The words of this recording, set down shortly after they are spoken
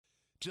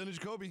Jalen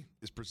Jacoby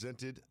is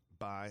presented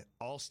by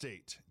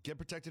Allstate. Get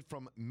protected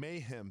from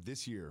mayhem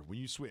this year when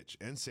you switch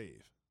and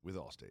save with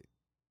Allstate.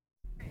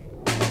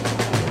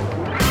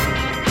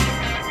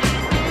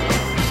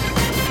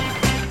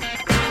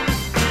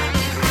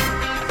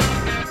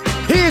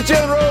 He's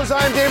Jalen Rose.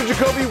 I'm David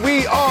Jacoby.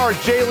 We are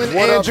Jalen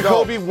and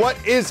Jacoby. What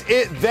is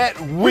it that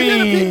we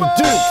do? What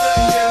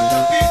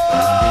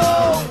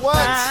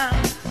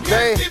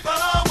they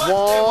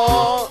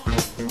want.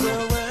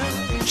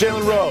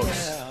 Jalen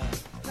Rose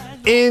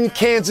in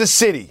Kansas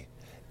City,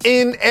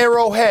 in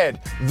Arrowhead.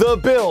 The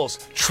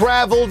Bills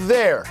traveled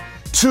there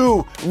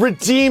to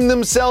redeem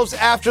themselves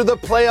after the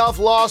playoff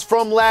loss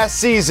from last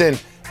season.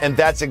 And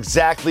that's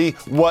exactly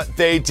what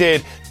they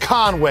did.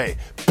 Conway,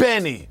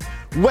 Benny,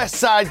 West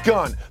Side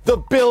Gun, the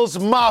Bills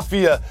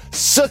Mafia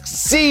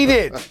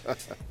succeeded.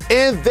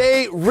 And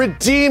they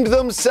redeemed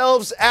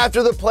themselves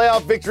after the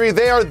playoff victory.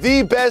 They are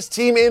the best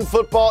team in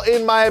football,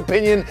 in my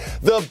opinion.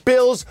 The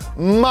Bills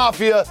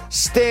Mafia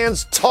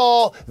stands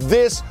tall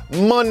this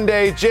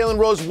Monday. Jalen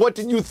Rose, what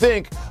did you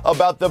think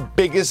about the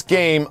biggest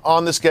game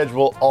on the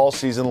schedule all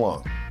season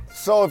long?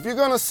 So if you're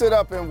going to sit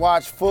up and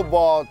watch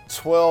football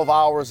 12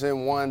 hours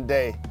in one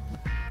day,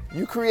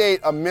 you create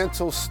a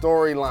mental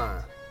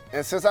storyline.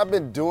 And since I've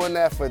been doing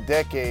that for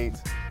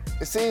decades,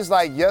 it seems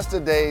like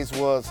yesterday's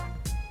was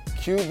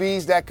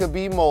QBs that could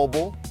be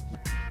mobile,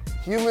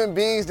 human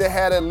beings that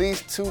had at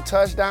least 2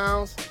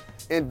 touchdowns,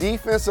 and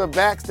defensive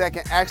backs that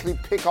can actually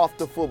pick off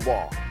the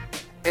football.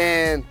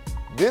 And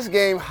this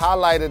game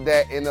highlighted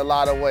that in a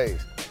lot of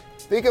ways.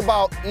 Think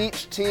about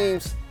each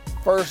team's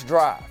first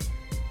drive.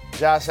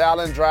 Josh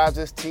Allen drives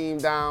his team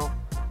down,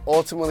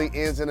 ultimately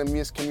ends in a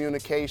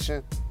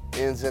miscommunication,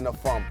 ends in a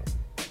fumble.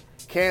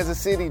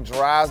 Kansas City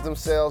drives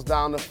themselves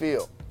down the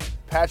field.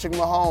 Patrick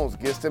Mahomes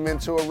gets them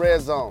into a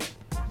red zone,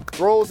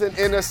 throws an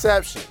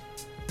interception.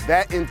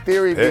 That, in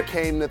theory,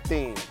 became the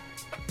theme.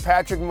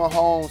 Patrick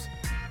Mahomes,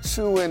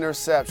 2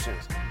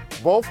 interceptions.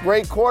 Both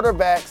great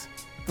quarterbacks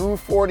threw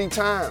 40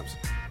 times.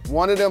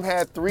 One of them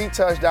had 3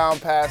 touchdown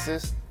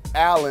passes,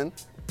 Allen.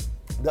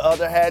 The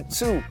other had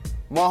 2,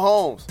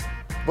 Mahomes.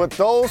 But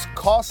those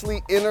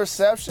costly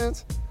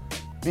interceptions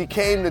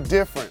became the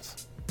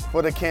difference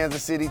for the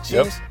Kansas City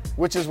Chiefs,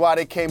 which is why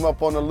they came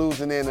up on the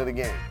losing end of the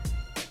game.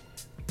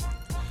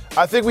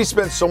 I think we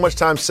spent so much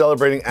time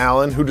celebrating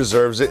Allen, who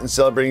deserves it, and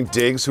celebrating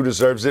Diggs, who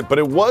deserves it, but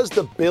it was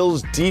the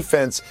Bills'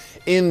 defense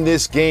in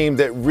this game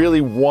that really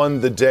won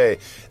the day.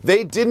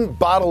 They didn't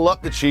bottle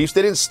up the Chiefs,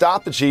 they didn't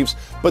stop the Chiefs,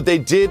 but they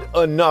did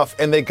enough,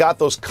 and they got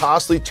those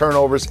costly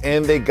turnovers,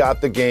 and they got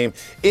the game.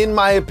 In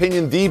my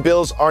opinion, the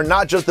Bills are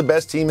not just the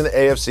best team in the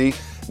AFC,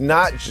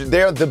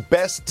 they're the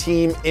best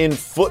team in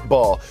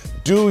football.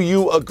 Do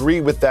you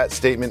agree with that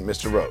statement,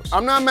 Mr. Rose?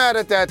 I'm not mad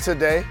at that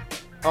today.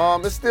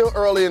 It's still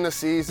early in the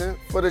season.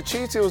 For the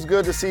Chiefs, it was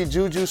good to see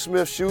Juju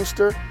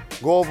Smith-Schuster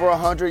go over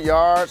 100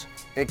 yards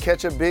and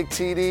catch a big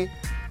TD.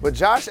 But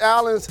Josh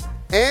Allen's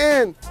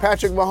and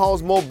Patrick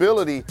Mahomes'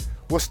 mobility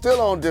was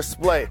still on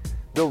display.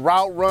 The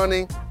route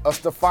running of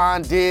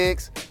Stephon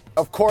Diggs.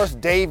 Of course,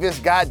 Davis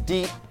got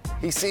deep.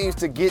 He seems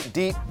to get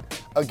deep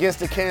against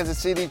the Kansas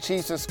City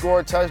Chiefs and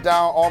score a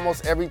touchdown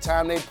almost every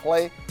time they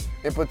play,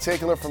 in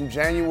particular from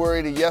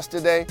January to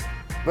yesterday.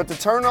 But the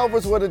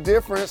turnovers were the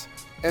difference,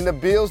 and the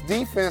Bills'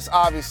 defense,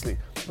 obviously.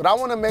 But I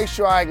want to make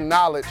sure I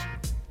acknowledge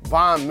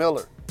Von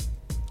Miller,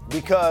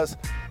 because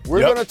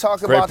we're going to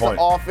talk about the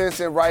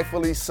offense, and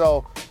rightfully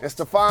so. And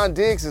Stephon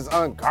Diggs is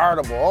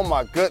unguardable. Oh,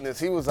 my goodness.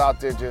 He was out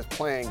there just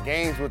playing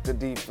games with the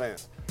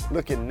defense,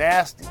 looking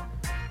nasty.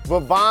 But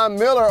Von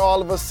Miller all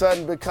of a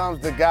sudden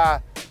becomes the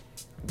guy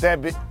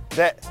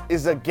that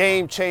is a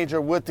game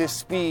changer with his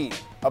speed,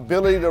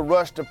 ability to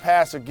rush the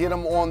passer, get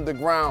him on the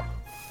ground,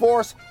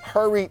 force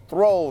hurried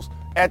throws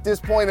at this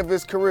point of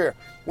his career.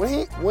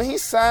 When he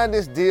signed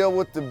this deal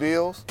with the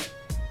Bills,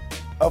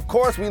 of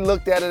course we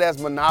looked at it as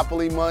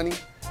monopoly money,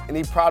 and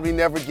he probably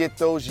never get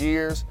those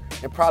years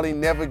and probably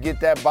never get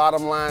that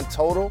bottom line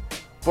total.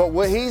 But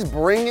what he's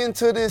bringing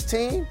to this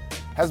team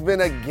has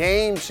been a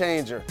game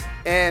changer.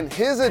 And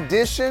his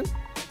addition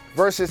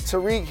versus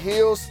Tyreek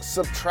Hill's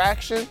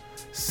subtraction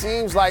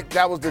seems like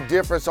that was the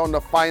difference on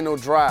the final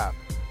drive.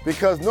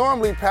 Because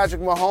normally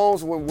Patrick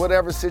Mahomes, when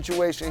whatever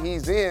situation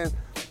he's in,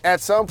 at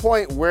some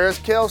point, where's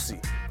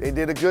Kelce? They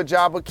did a good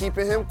job of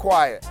keeping him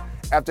quiet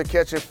after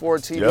catching 4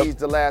 TDs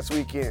the last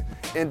weekend.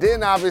 And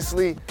then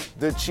obviously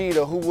the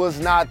Cheetah, who was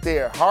not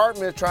there.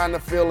 Hardman trying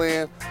to fill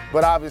in,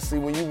 but obviously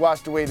when you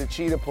watch the way the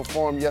Cheetah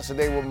performed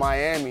yesterday with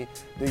Miami,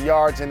 the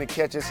yards and the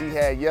catches he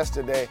had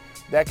yesterday,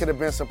 that could have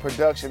been some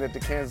production that the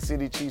Kansas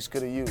City Chiefs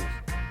could have used.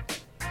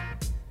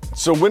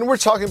 So when we're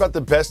talking about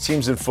the best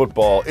teams in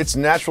football, it's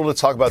natural to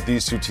talk about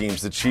these 2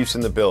 teams, the Chiefs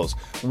and the Bills.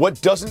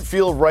 What doesn't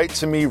feel right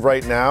to me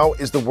right now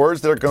is the words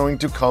that are going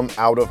to come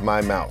out of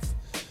my mouth.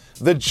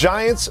 The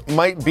Giants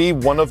might be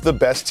one of the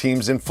best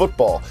teams in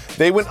football.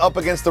 They went up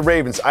against the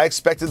Ravens. I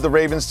expected the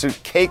Ravens to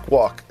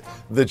cakewalk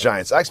the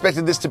Giants. I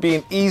expected this to be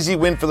an easy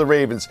win for the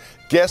Ravens.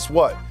 Guess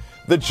what?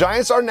 The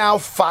Giants are now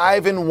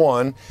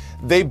 5-1.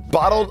 They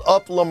bottled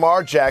up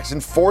Lamar Jackson,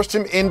 forced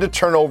him into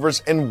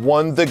turnovers, and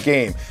won the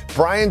game.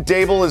 Brian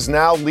Daboll is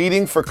now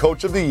leading for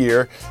Coach of the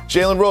Year.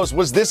 Jalen Rose,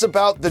 was this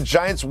about the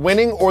Giants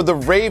winning or the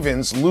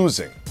Ravens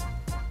losing?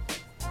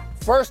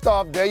 First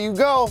off, there you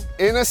go.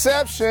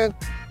 Interception.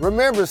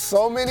 Remember,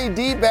 so many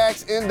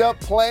D-backs end up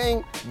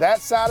playing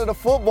that side of the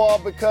football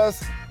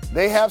because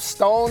they have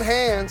stone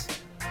hands.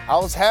 I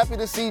was happy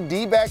to see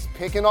D-backs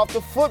picking off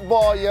the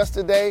football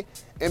yesterday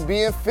and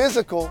being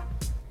physical.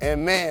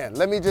 And man,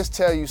 let me just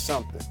tell you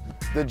something.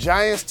 The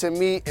Giants, to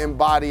me,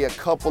 embody a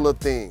couple of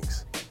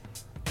things.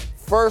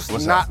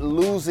 First, not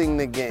losing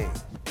the game.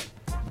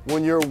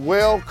 When you're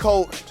well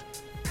coached,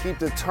 keep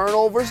the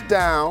turnovers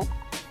down,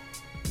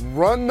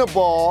 run the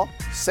ball,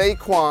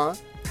 Saquon,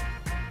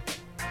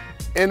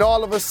 and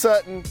all of a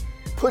sudden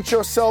put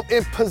yourself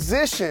in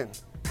position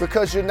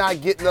because you're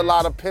not getting a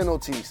lot of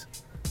penalties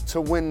to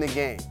win the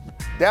game.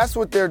 That's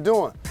what they're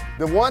doing.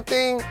 The one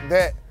thing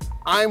that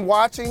I'm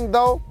watching,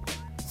 though,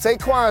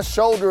 Saquon's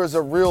shoulder is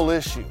a real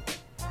issue.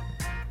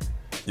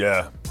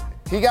 Yeah.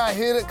 He got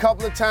hit a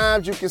couple of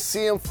times. You can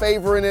see him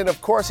favoring it.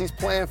 Of course, he's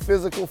playing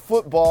physical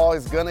football.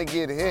 He's going to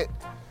get hit.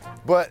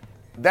 But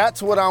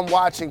that's what I'm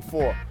watching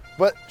for.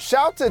 But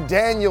shout to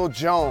Daniel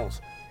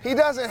Jones. He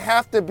doesn't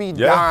have to be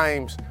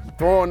dimes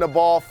throwing the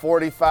ball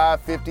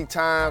 45, 50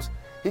 times.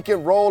 He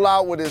can roll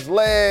out with his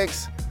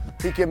legs.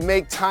 He can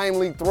make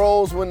timely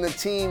throws when the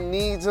team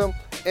needs him.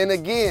 And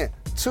again,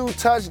 2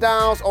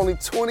 touchdowns, only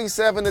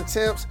 27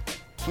 attempts,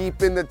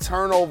 keeping the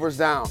turnovers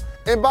down.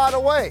 And by the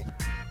way,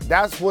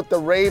 that's what the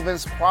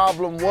Ravens'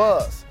 problem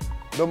was.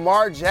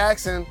 Lamar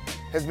Jackson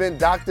has been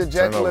Dr.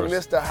 Jekyll and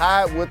Mr.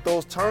 Hyde with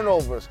those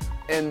turnovers.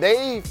 And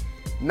they've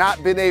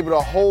not been able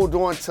to hold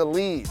on to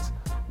leads.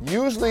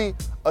 Usually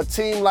a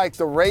team like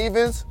the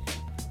Ravens,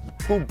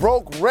 who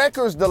broke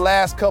records the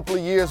last couple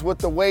of years with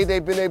the way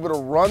they've been able to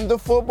run the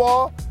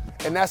football,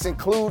 and that's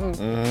including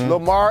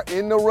Lamar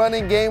in the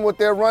running game with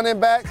their running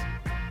backs,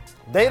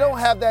 they don't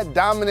have that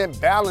dominant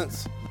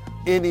balance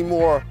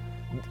anymore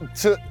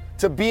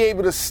to be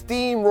able to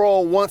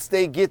steamroll once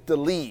they get the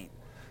lead.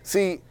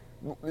 See,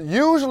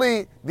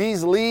 usually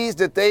these leads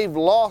that they've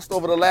lost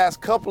over the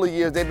last couple of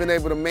years, they've been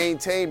able to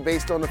maintain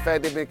based on the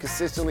fact they've been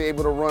consistently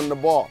able to run the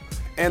ball.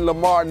 And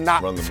Lamar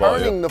not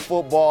turning the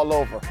football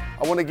over.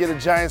 I want to give the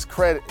Giants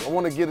credit. I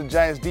want to give the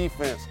Giants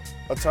defense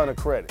a ton of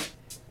credit.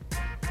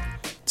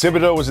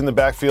 Thibodeau was in the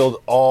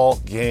backfield all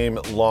game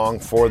long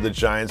for the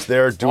Giants.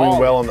 They're doing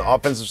well on the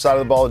offensive side of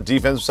the ball, the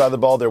defensive side of the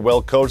ball. They're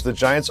well coached. The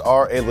Giants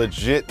are a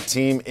legit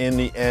team in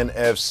the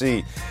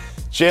NFC.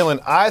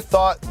 Jalen, I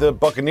thought the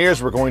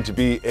Buccaneers were going to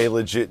be a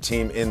legit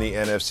team in the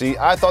NFC.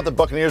 I thought the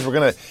Buccaneers were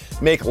going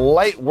to make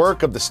light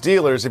work of the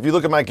Steelers. If you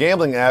look at my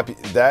gambling app,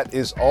 that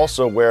is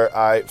also where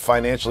I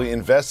financially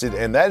invested,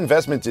 and that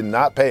investment did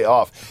not pay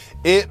off.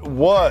 It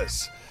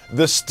was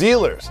the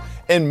Steelers.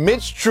 And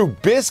Mitch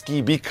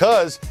Trubisky,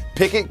 because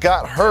Pickett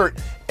got hurt,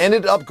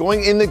 ended up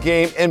going in the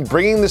game and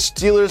bringing the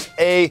Steelers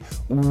a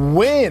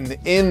win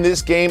in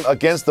this game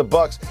against the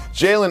Bucs.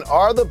 Jalen,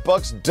 are the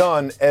Bucs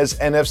done as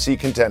NFC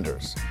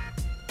contenders?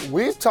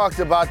 We've talked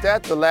about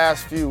that the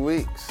last few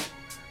weeks.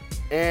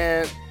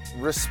 And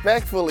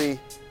respectfully,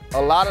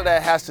 a lot of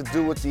that has to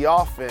do with the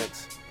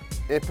offense,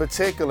 in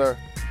particular,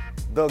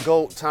 the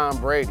GOAT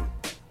Tom Brady.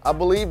 I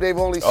believe they've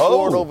only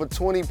scored over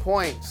 20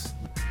 points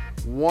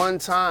one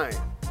time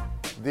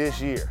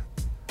this year.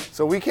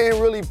 So we can't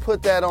really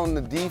put that on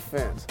the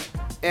defense.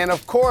 And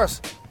of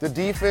course, the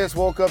defense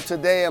woke up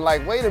today and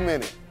like, wait a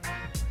minute,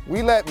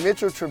 we let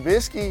Mitchell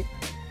Trubisky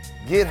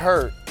get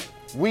hurt.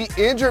 We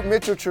injured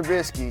Mitchell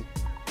Trubisky.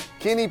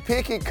 Kenny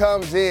Pickett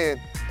comes in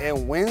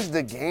and wins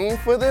the game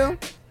for them.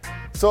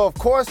 So of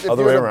course, if you're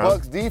the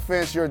Bucs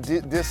defense, you're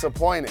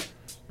disappointed.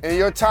 And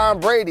you're Tom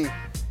Brady.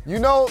 You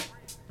know,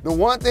 the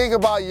one thing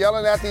about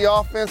yelling at the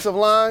offensive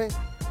line,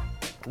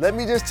 let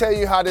me just tell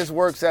you how this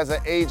works as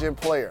an aging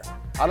player.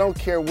 I don't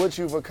care what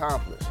you've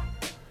accomplished.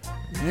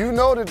 You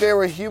know that there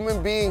were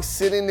human beings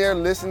sitting there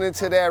listening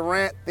to that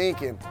rant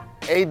thinking,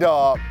 hey,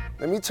 dog,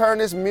 let me turn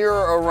this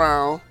mirror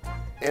around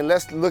and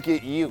let's look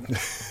at you.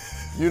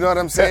 You know what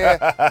I'm saying?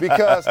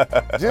 Because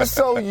just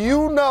so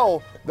you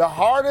know, the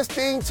hardest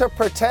thing to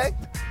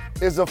protect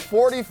is a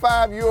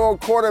 45-year-old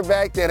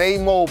quarterback that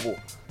ain't mobile.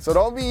 So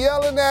don't be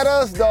yelling at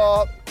us,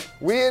 dog.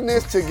 We in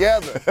this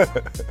together.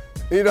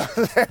 You know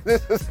what I'm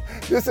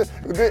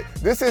saying?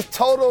 This is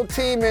total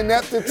team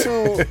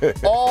ineptitude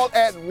all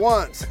at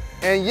once.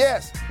 And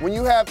yes, when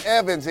you have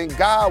Evans and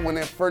Godwin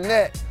and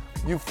Fournette,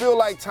 you feel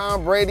like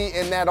Tom Brady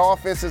and that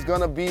offense is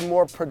going to be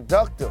more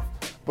productive.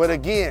 But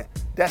again,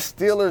 that's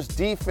Steelers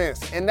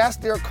defense, and that's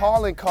their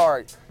calling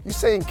card. You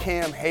seen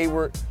Cam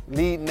Hayward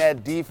leading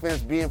that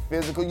defense, being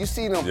physical. You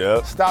seen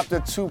them stop the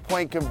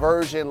 2-point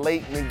conversion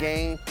late in the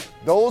game.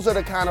 Those are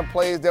the kind of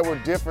plays that were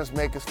difference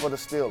makers for the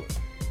Steelers.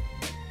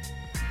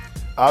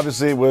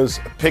 Obviously, it was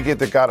Pickett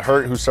that got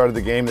hurt who started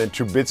the game. Then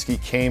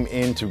Trubisky came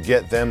in to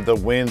get them the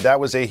win. That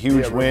was a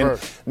huge win.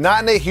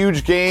 Not in a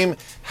huge game.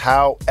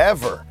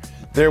 However,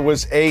 There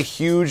was a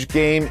huge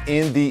game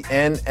in the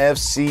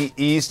NFC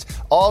East.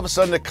 All of a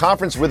sudden, a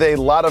conference with a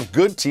lot of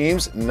good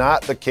teams,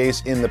 not the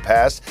case in the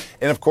past.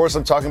 And of course,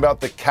 I'm talking about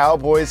the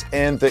Cowboys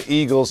and the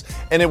Eagles.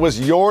 And it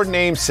was your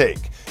namesake,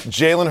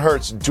 Jalen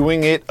Hurts,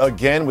 doing it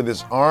again with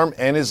his arm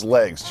and his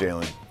legs,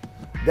 Jalen.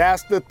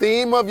 That's the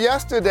theme of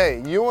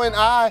yesterday. You and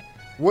I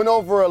went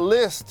over a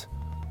list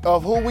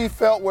of who we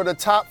felt were the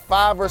top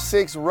 5 or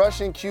 6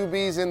 rushing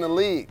QBs in the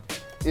league.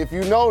 If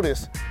you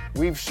notice,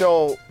 we've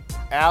showed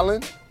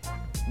Allen,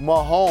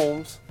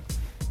 Mahomes,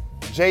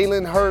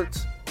 Jalen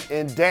Hurts,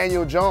 and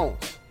Daniel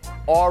Jones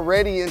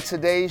already in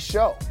today's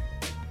show.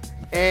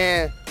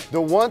 And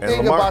the one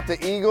thing about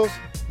the Eagles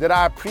that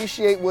I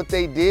appreciate what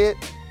they did,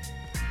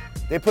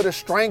 they put a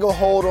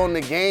stranglehold on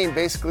the game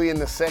basically in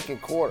the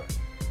second quarter.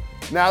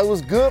 Now, it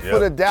was good for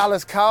the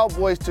Dallas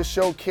Cowboys to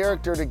show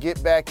character to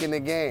get back in the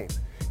game.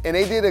 And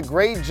they did a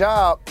great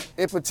job,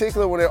 in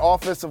particular when their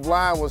offensive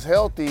line was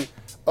healthy,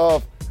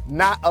 of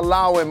not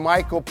allowing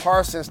Michael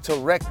Parsons to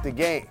wreck the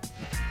game.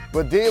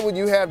 But then when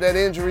you have that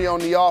injury on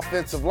the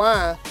offensive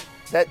line,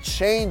 that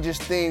changes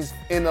things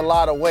in a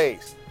lot of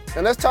ways.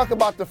 And let's talk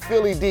about the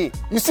Philly D.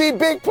 You see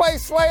big play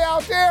Slay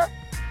out there?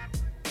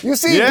 You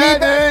see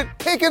D-back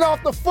picking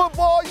off the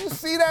football? You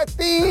see that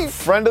theme?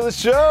 Friend of the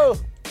show.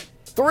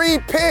 3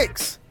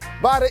 picks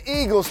by the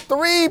Eagles,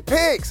 3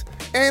 picks.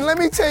 And let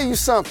me tell you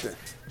something.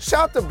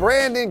 Shout to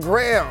Brandon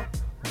Graham,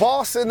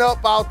 bossing up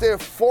out there,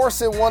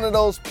 forcing one of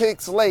those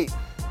picks late.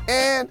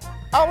 And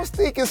I was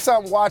thinking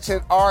something watching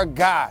our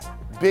guy,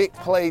 big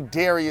play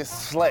Darius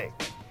Slay.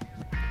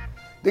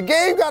 The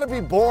game got to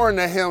be boring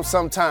to him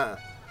sometime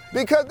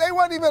because they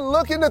weren't even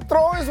looking to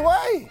throw his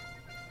way.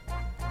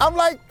 I'm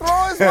like,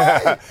 throw his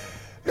way.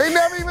 They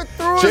never even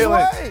threw his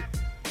way.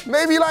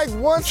 Maybe like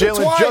once or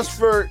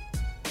twice.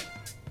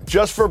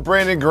 Just for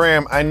Brandon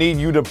Graham, I need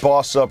you to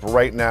boss up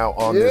right now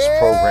on this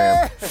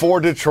program for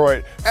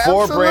Detroit,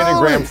 for Brandon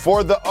Graham,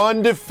 for the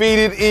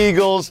undefeated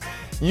Eagles.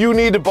 You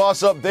need to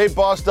boss up. They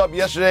bossed up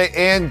yesterday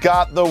and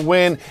got the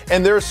win.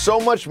 And there's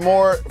so much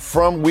more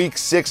from Week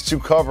 6 to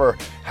cover.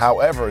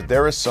 However,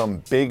 there is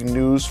some big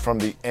news from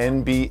the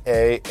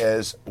NBA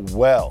as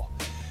well.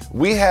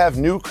 We have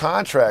new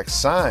contracts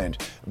signed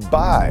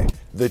by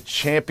the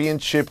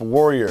championship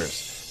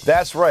Warriors.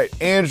 That's right,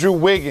 Andrew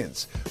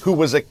Wiggins, who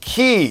was a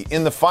key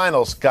in the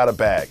finals, got a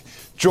bag.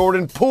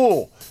 Jordan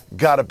Poole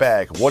got a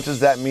bag. What does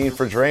that mean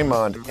for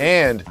Draymond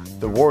and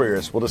the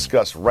Warriors? We'll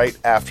discuss right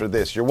after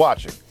this. You're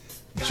watching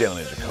Jalen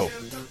and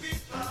Jacoby.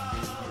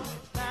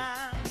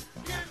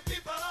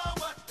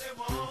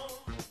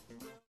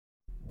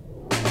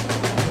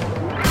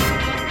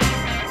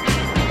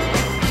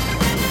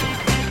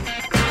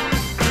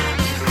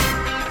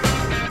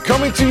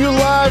 Coming to you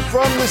live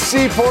from the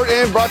Seaport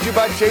and brought to you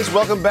by Chase.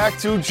 Welcome back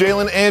to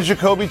Jalen and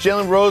Jacoby.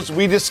 Jalen Rose,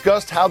 we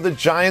discussed how the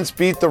Giants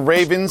beat the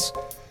Ravens.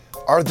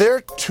 Are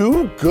there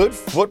 2 good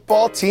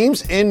football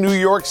teams in New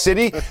York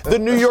City? The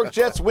New York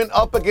Jets went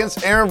up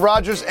against Aaron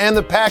Rodgers and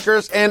the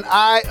Packers, and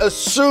I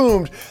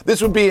assumed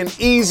this would be an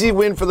easy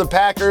win for the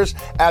Packers.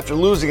 After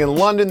losing in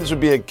London, this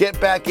would be a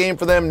get-back game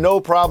for them. No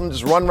problem,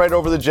 just run right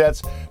over the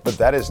Jets. But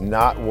that is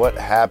not what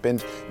happened,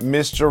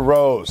 Mr.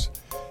 Rose.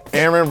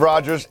 Aaron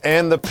Rodgers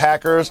and the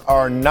Packers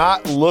are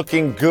not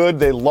looking good.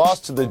 They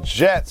lost to the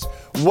Jets.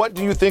 What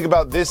do you think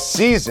about this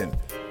season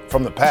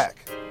from the Pack?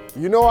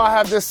 You know, I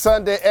have this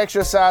Sunday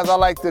exercise I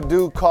like to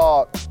do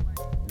called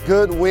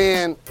good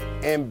win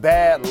and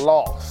bad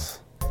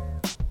loss.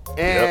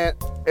 And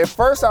at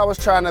first I was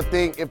trying to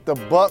think if the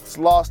Bucs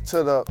lost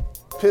to the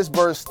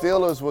Pittsburgh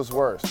Steelers was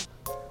worse.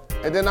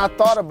 And then I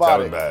thought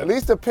about it. At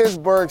least the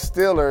Pittsburgh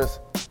Steelers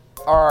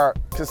are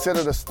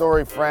considered a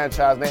storied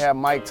franchise. They have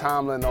Mike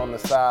Tomlin on the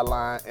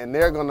sideline, and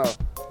they're going to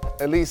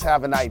at least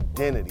have an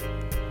identity.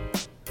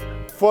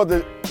 For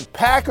the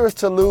Packers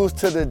to lose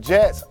to the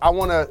Jets, I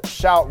want to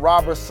shout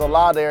Robert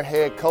Saleh, their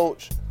head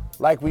coach,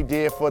 like we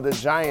did for the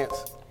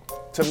Giants,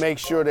 to make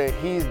sure that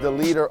he's the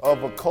leader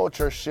of a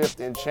culture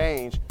shift and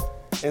change.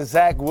 And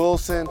Zach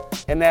Wilson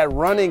and that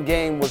running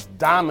game was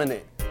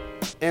dominant.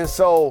 And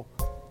so,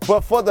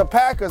 but for the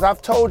Packers,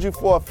 I've told you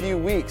for a few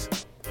weeks,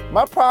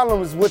 my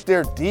problem is with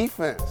their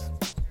defense.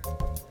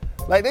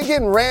 Like, they're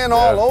getting ran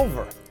all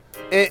over.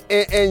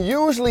 And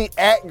usually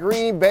at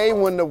Green Bay,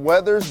 when the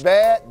weather's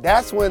bad,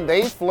 that's when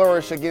they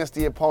flourish against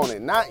the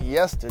opponent, not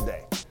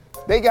yesterday.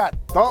 They got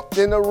thumped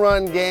in the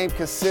run game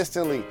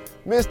consistently.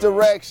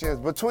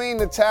 Misdirections, between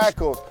the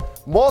tackles,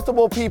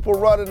 multiple people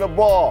running the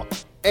ball.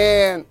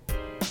 And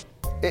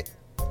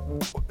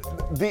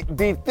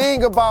the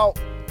thing about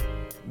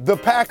the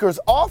Packers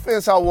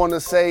offense I want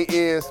to say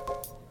is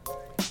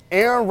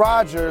Aaron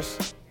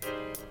Rodgers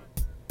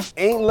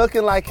ain't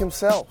looking like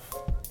himself.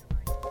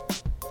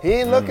 He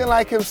ain't looking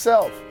like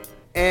himself.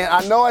 And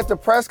I know at the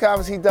press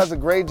conference he does a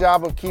great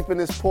job of keeping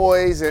his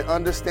poise and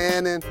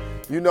understanding,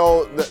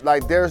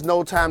 like there's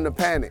no time to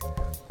panic.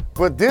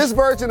 But this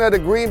version of the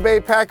Green Bay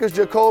Packers,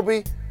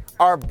 Jacoby,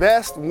 are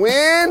best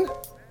when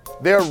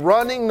they're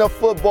running the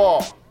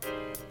football.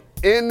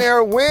 In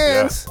their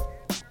wins,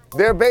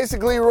 they're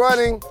basically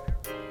running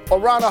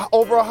around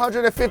over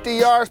 150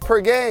 yards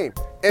per game.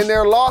 and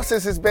their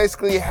losses is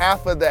basically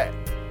half of that.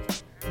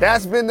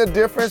 That's been the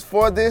difference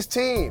for this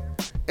team.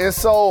 And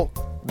so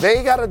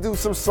they got to do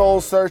some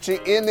soul searching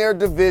in their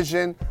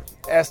division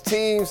as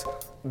teams.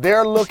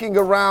 They're looking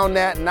around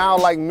that now,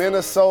 like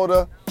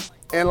Minnesota,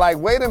 and like,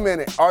 wait a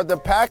minute, are the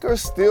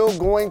Packers still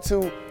going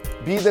to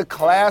be the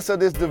class of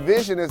this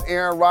division, as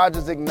Aaron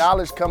Rodgers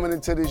acknowledged coming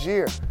into this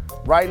year?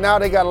 Right now,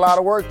 they got a lot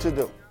of work to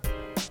do.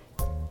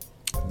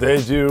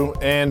 They do,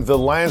 and the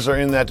Lions are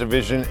in that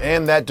division,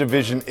 and that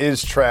division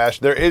is trash.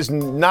 There is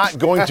not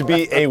going to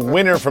be a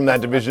winner from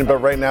that division, but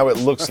right now it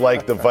looks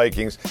like the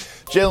Vikings.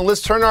 Jalen,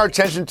 let's turn our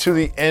attention to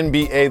the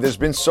NBA. There's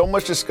been so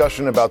much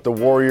discussion about the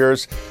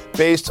Warriors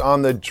based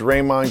on the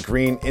Draymond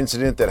Green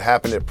incident that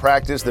happened at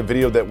practice, the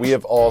video that we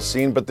have all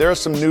seen, but there's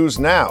some news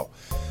now.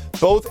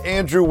 Both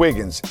Andrew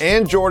Wiggins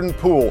and Jordan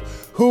Poole,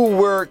 who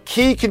were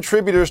key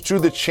contributors to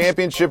the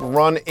championship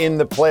run in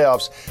the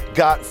playoffs,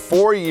 got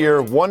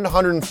 4-year,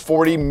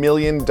 $140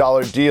 million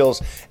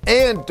deals.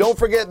 And don't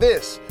forget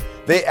this,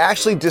 they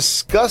actually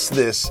discussed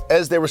this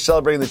as they were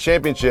celebrating the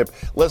championship.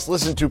 Let's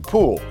listen to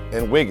Poole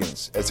and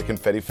Wiggins as the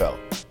confetti fell.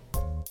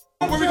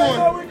 Where we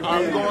going?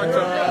 I'm going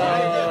to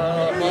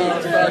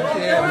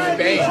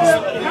Spain.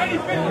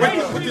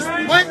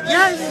 What?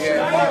 Yes.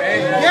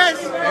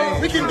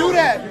 Yes. We can do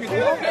that. You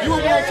a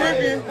world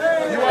champion.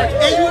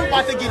 And you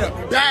about to get a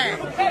bag.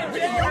 No.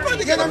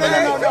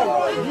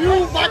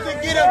 You about to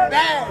get a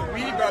bag.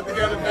 We about to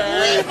get a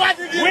bag.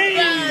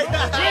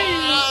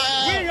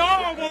 We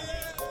all.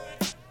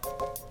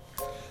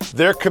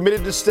 They're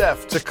committed to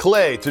Steph, to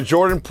Klay, to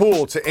Jordan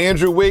Poole, to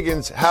Andrew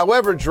Wiggins.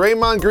 However,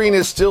 Draymond Green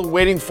is still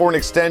waiting for an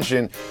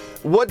extension.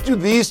 What do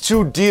these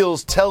two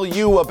deals tell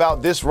you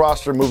about this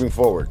roster moving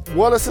forward?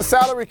 Well, it's a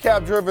salary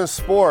cap driven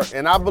sport,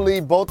 and I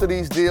believe both of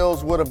these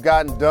deals would have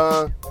gotten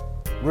done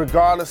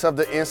regardless of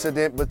the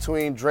incident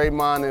between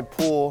Draymond and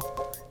Poole.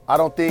 I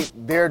don't think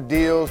their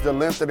deals, the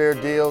length of their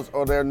deals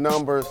or their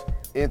numbers,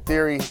 in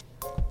theory,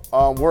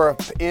 were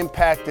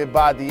impacted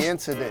by the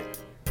incident.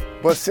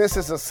 But since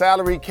it's a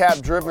salary cap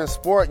driven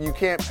sport, you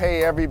can't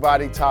pay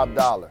everybody top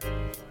dollar.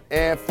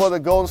 And for the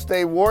Golden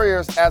State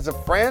Warriors, as a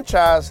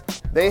franchise,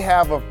 they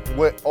have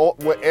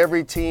what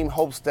every team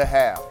hopes to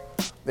have.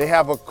 They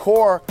have a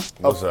core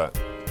of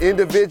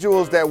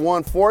individuals that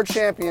won 4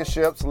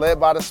 championships, led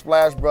by the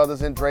Splash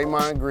Brothers and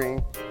Draymond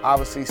Green,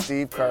 obviously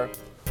Steve Kerr.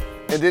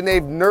 And then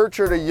they've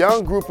nurtured a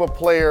young group of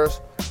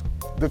players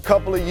the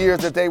couple of years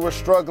that they were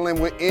struggling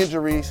with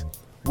injuries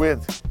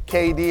with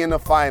KD in the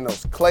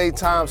finals, Klay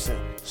Thompson,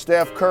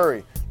 Steph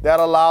Curry. That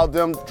allowed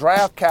them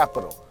draft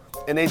capital.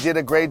 And they did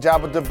a great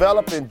job of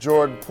developing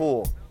Jordan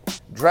Poole,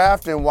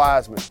 drafting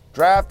Wiseman,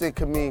 drafting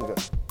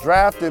Kuminga,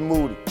 drafting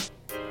Moody.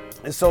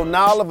 And so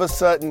now all of a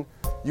sudden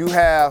you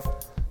have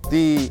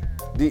the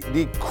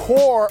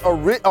core,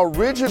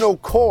 original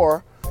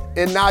core,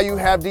 and now you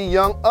have the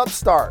young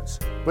upstarts.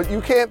 But you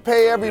can't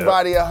pay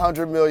everybody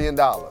 $100 million.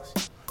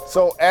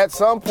 So at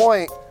some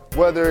point,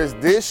 whether it's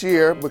this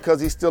year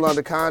because he's still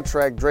under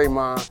contract,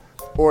 Draymond,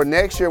 or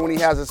next year when he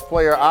has his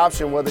player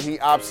option, whether he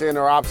opts in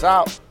or opts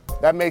out,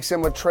 that makes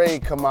him a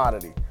trade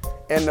commodity.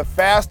 And the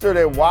faster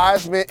that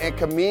Wiseman and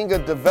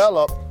Kuminga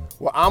develop,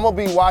 what I'm going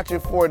to be watching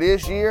for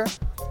this year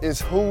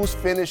is who's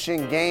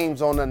finishing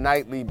games on a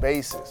nightly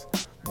basis.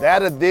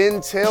 That'll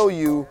then tell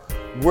you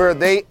where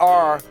they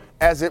are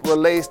as it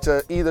relates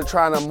to either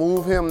trying to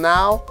move him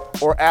now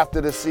or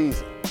after the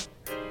season.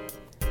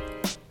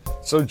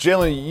 So,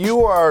 Jalen,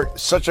 you are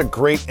such a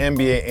great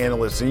NBA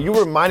analyst, and you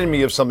reminded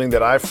me of something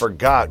that I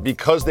forgot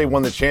because they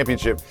won the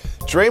championship.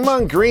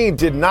 Draymond Green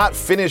did not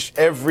finish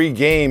every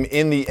game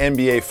in the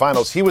NBA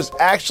Finals. He was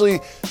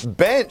actually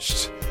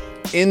benched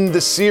in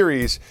the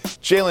series.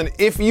 Jalen,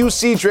 if you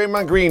see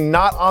Draymond Green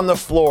not on the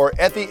floor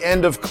at the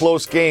end of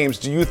close games,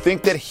 do you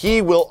think that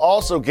he will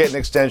also get an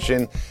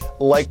extension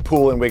like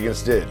Poole and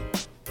Wiggins did?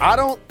 I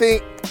don't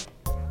think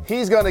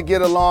he's going to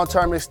get a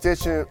long-term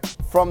extension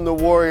from the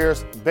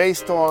Warriors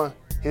based on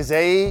his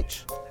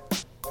age,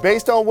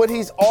 based on what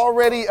he's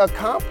already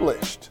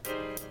accomplished.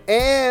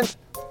 And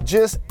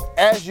just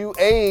as you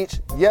age,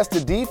 yes, the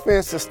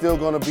defense is still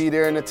going to be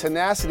there and the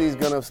tenacity is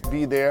going to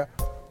be there,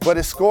 but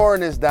his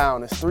scoring is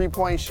down, his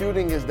three-point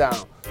shooting is down.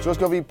 So it's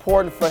going to be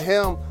important for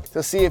him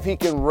to see if he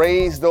can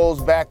raise those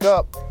back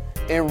up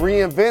and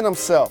reinvent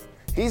himself.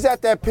 He's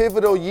at that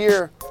pivotal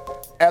year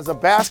as a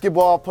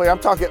basketball player, I'm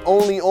talking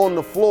only on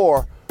the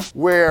floor,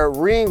 where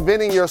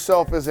reinventing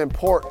yourself is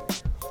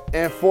important.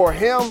 And for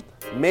him,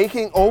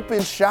 making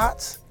open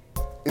shots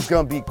is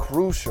going to be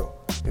crucial.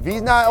 If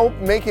he's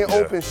not making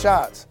open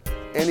shots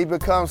and he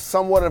becomes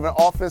somewhat of an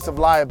offensive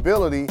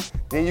liability,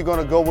 then you're going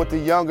to go with the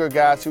younger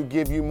guys who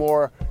give you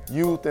more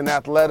youth and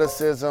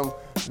athleticism.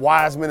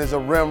 Wiseman is a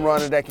rim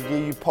runner that can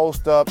give you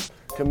post-ups.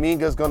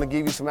 Kuminga is going to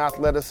give you some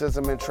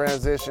athleticism in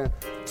transition.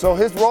 So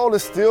his role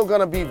is still going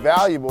to be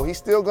valuable. He's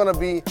still going to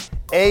be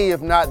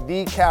if not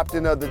the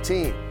captain of the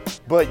team.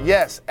 But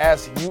yes,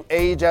 as you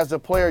age as a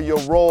player, your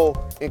role,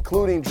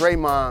 including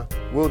Draymond,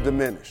 will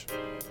diminish.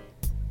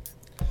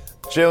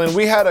 Jalen,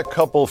 we had a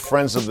couple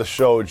friends of the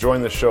show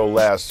join the show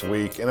last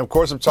week. And, of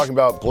course, I'm talking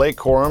about Blake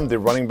Corum, the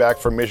running back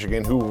for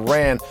Michigan, who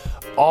ran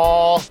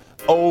all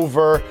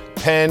over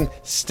Penn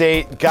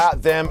State,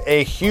 got them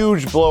a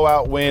huge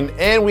blowout win.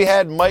 And we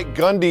had Mike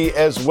Gundy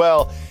as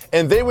well.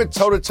 And they went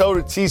toe-to-toe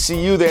to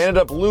TCU. They ended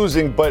up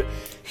losing, but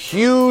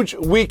huge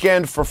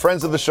weekend for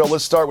friends of the show.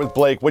 Let's start with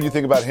Blake. What do you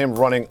think about him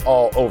running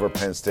all over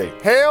Penn State?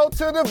 Hail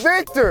to the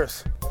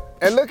victors.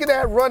 And look at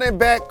that running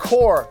back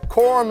core.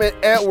 Corum and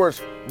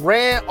Edwards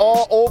ran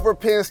all over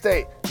Penn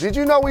State. Did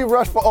you know we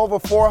rushed for over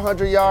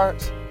 400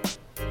 yards?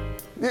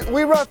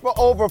 We rushed for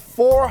over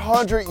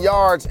 400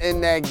 yards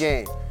in that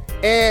game.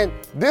 And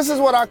this is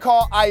what I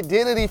call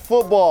identity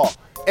football.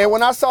 And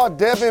when I saw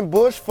Devin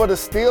Bush for the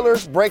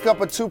Steelers break up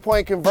a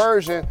 2-point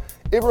conversion,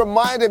 it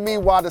reminded me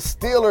why the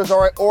Steelers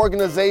are an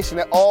organization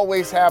that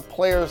always have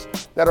players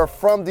that are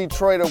from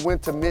Detroit or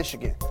went to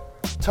Michigan.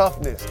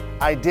 Toughness,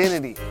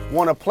 identity,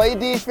 want to play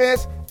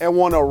defense and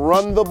want to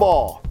run the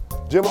ball.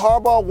 Jim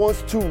Harbaugh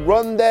wants to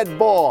run that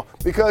ball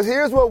because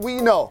here's what we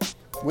know.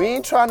 We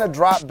ain't trying to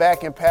drop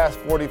back and pass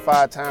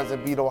 45 times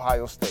and beat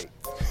Ohio State.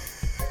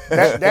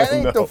 That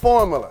ain't the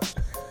formula.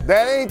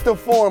 That ain't the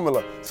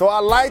formula. So I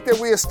like that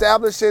we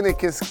establishing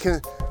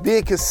and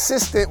being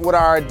consistent with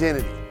our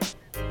identity.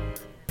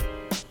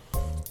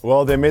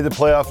 Well, they made the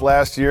playoff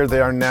last year. They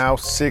are now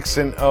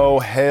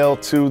 6-0. Hail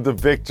to the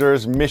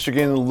victors.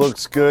 Michigan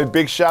looks good.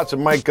 Big shout to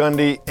Mike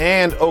Gundy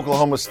and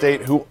Oklahoma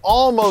State, who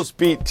almost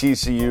beat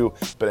TCU,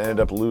 but ended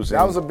up losing.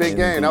 That was a big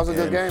game. That was a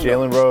good game.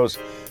 Jalen Rose,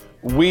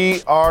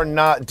 we are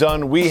not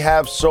done. We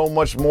have so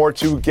much more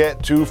to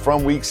get to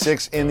from Week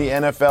 6 in the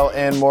NFL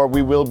and more.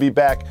 We will be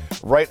back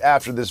right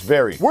after this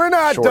very We're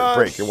not short done.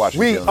 break. You're watching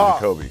We Jalen are and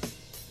Kobe.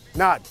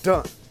 Not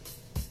done.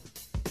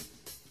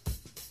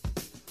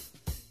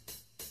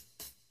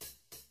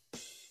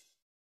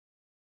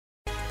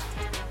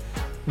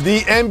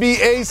 The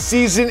NBA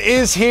season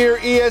is here.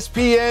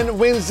 ESPN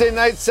Wednesday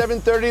night,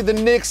 7:30. The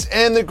Knicks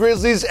and the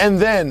Grizzlies, and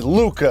then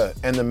Luka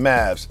and the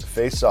Mavs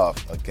face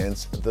off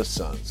against the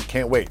Suns.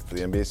 Can't wait for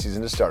the NBA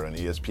season to start on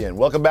ESPN.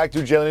 Welcome back to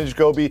Jalen and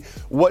Jacoby.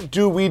 What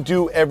do we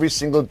do every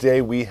single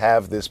day we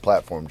have this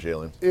platform,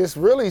 Jalen? It's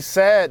really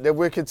sad that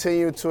we're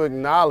continuing to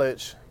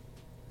acknowledge,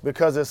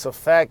 because it's a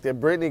fact, that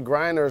Brittany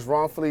Griner is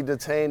wrongfully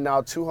detained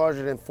now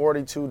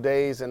 242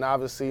 days and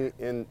obviously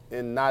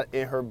not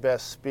in her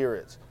best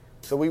spirits.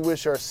 So we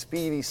wish her a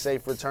speedy,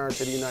 safe return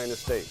to the United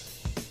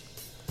States.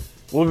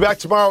 We'll be back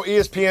tomorrow,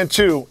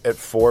 ESPN2 at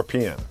 4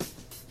 p.m.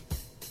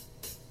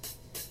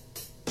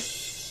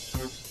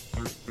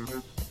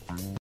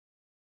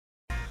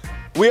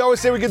 We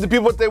always say we give the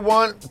people what they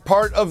want.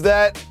 Part of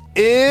that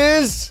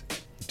is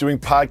doing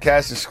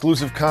podcast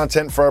exclusive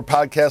content for our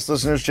podcast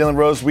listeners. Jalen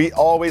Rose, we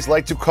always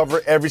like to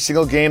cover every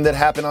single game that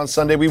happened on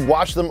Sunday. We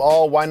watched them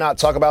all. Why not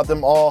talk about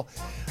them all?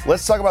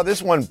 Let's talk about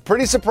this one.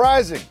 Pretty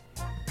surprising.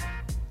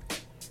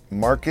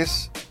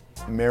 Marcus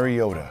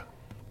Mariota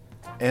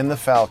and the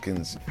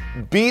Falcons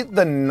beat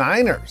the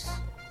Niners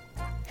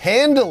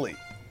handily.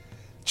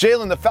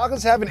 Jalen, the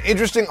Falcons have an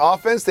interesting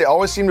offense. They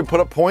always seem to put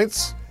up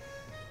points.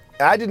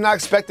 I did not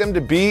expect them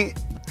to be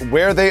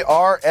where they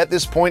are at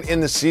this point in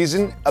the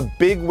season. A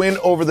big win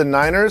over the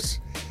Niners.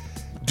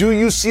 Do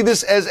you see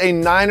this as a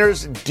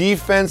Niners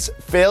defense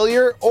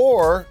failure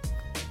or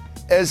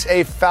as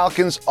a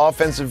Falcons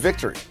offensive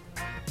victory?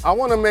 I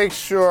want to make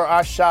sure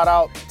I shout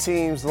out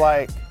teams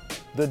like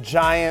the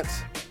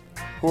Giants,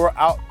 who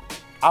are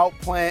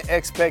outplaying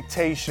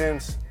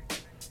expectations.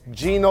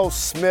 Geno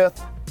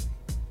Smith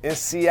in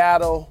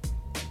Seattle,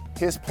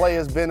 his play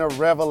has been a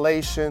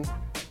revelation.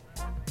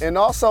 And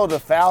also the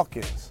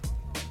Falcons.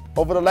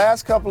 Over the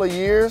last couple of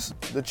years,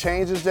 the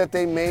changes that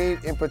they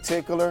made in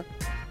particular,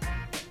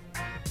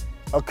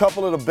 a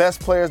couple of the best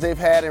players they've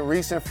had in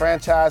recent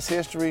franchise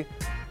history,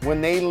 when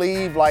they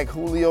leave, like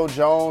Julio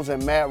Jones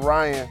and Matt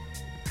Ryan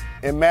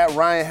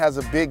has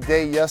a big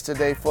day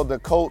yesterday for the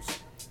Colts,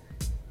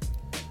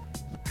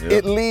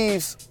 It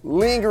leaves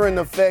lingering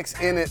effects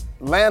in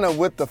Atlanta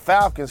with the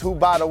Falcons, who,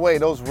 by the way,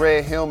 those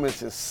red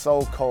helmets is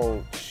so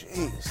cold.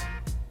 Jeez,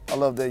 I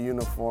love their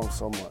uniform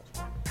so much.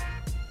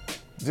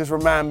 Just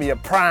remind me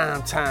of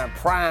prime time,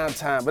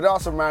 but it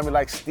also remind me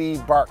like Steve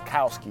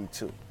Bartkowski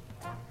too.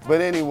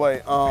 But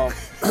anyway,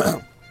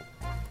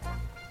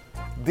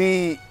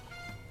 the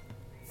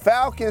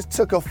Falcons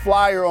took a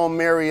flyer on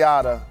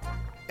Mariota,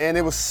 and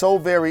it was so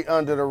very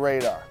under the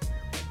radar.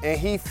 And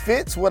he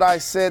fits what I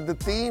said the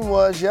theme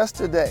was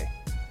yesterday.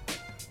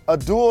 A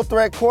dual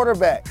threat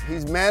quarterback.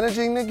 He's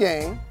managing the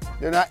game.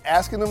 They're not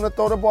asking him to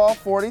throw the ball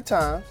 40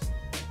 times.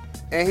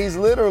 And he's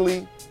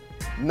literally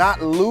not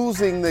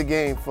losing the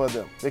game for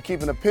them. They're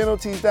keeping the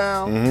penalties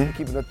down. They're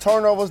keeping the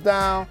turnovers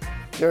down.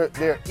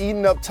 They're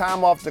eating up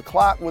time off the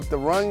clock with the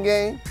run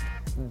game.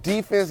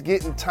 Defense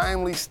getting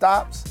timely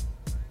stops.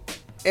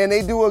 And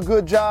they do a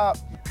good job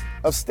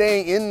of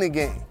staying in the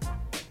game.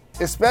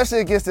 Especially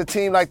against a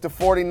team like the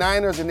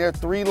 49ers, and their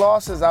 3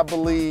 losses, I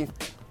believe,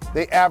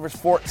 they averaged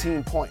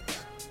 14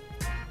 points.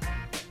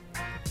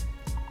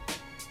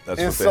 That's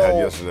what they had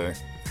yesterday.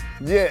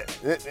 Yeah,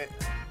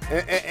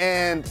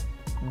 and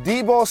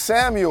Deebo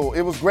Samuel,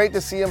 it was great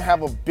to see him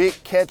have a big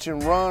catch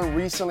and run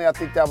recently. I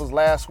think that was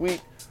last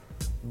week.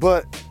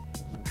 But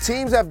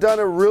teams have done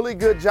a really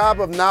good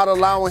job of not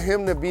allowing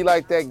him to be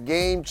like that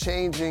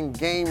game-changing,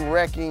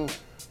 game-wrecking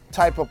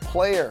type of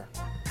player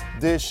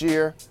this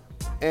year.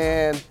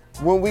 And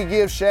when we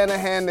give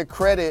Shanahan the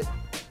credit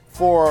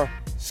for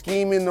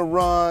scheming the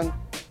run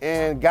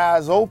and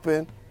guys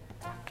open,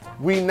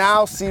 we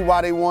now see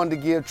why they wanted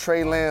to give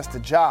Trey Lance the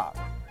job.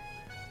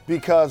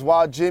 Because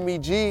while Jimmy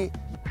G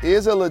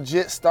is a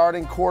legit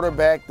starting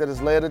quarterback that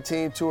has led a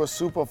team to a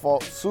Super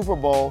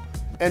Bowl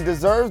and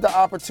deserves the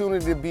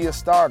opportunity to be a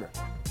starter,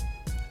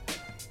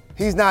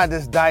 he's not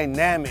as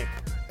dynamic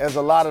as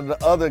a lot of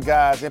the other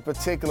guys, in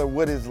particular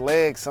with his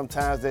legs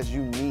sometimes, that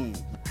you need.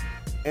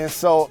 And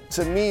so,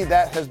 to me,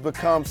 that has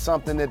become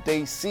something that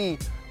they see,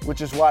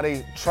 which is why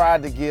they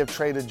tried to give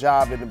Trey the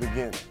job in the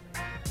beginning.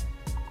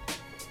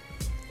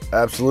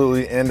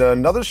 Absolutely. And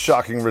another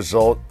shocking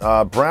result,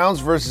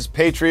 Browns versus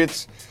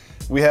Patriots.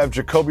 We have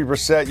Jacoby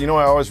Brissett. You know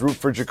I always root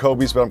for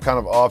Jacoby's, but I'm kind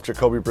of off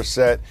Jacoby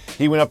Brissett.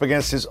 He went up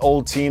against his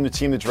old team, the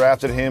team that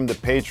drafted him, the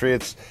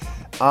Patriots.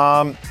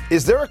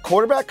 Is there a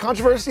quarterback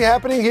controversy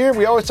happening here?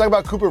 We always talk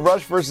about Cooper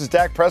Rush versus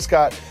Dak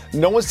Prescott.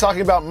 No one's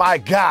talking about my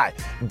guy,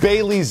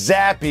 Bailey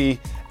Zappi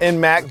and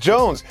Mac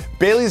Jones.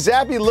 Bailey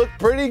Zappi looked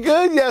pretty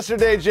good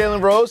yesterday,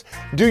 Jalen Rose.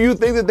 Do you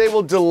think that they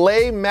will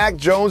delay Mac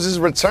Jones'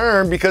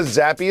 return because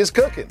Zappi is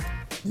cooking?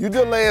 You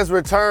delay his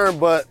return,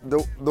 but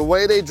the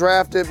way they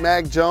drafted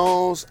Mac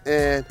Jones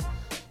and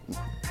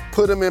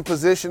put him in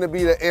position to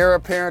be the heir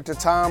apparent to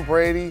Tom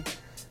Brady,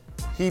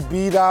 he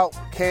beat out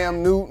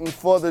Cam Newton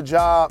for the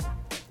job.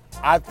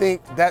 I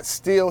think that's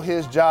still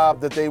his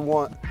job that they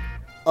want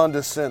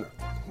under center.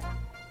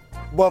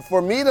 But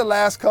for me, the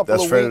last couple of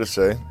weeks... That's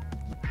fair to say.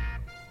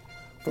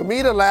 For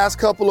me, the last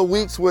couple of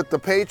weeks with the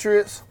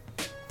Patriots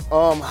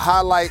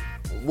highlight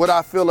what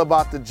I feel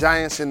about the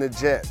Giants and the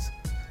Jets.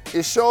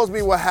 It shows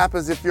me what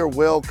happens if you're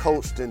well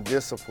coached and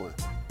disciplined.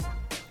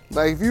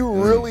 Like, if you're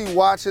really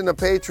watching the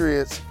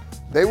Patriots,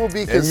 they will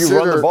be considered... And you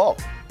run the ball.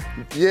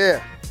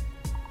 Yeah.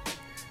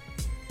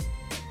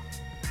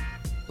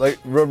 Like,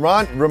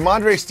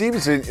 Ramondre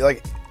Stevenson,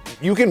 like,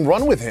 you can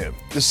run with him.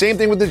 The same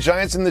thing with the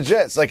Giants and the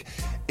Jets. Like,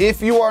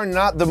 if you are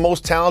not the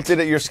most talented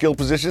at your skill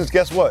positions,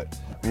 guess what?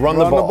 Run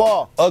the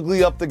ball.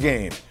 Ugly up the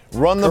game.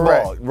 Run the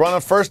ball. Run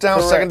a first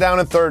down, second down,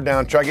 and third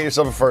down. Try to get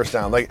yourself a first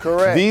down. Like,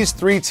 these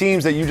three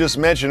teams that you just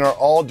mentioned are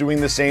all doing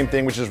the same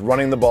thing, which is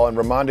running the ball. And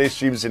Ramondre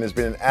Stevenson has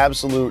been an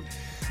absolute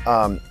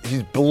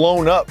he's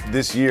blown up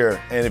this year.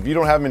 And if you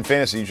don't have him in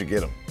fantasy, you should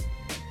get him.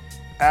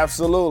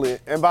 Absolutely.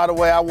 And by the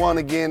way, I won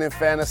again in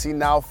fantasy,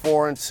 now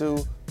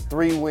 4-2,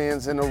 3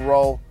 wins in a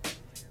row.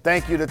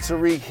 Thank you to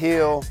Tyreek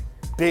Hill.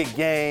 Big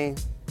game.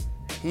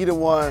 He the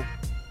one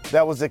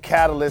that was the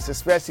catalyst,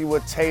 especially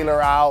with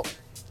Taylor out.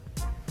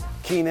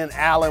 Keenan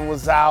Allen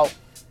was out.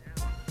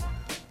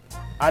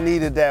 I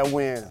needed that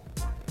win.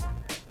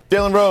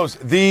 Jalen Rose,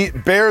 the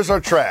Bears are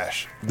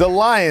trash. The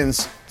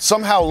Lions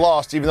somehow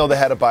lost, even though they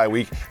had a bye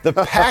week. The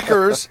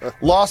Packers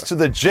lost to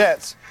the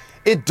Jets.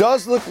 It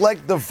does look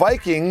like the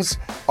Vikings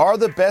are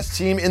the best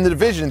team in the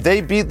division.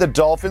 They beat the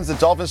Dolphins. The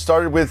Dolphins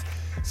started with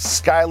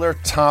Skylar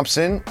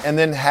Thompson and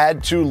then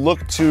had to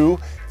look to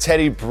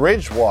Teddy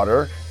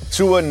Bridgewater.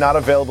 Tua not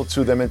available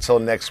to them until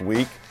next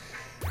week.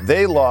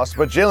 They lost.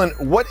 But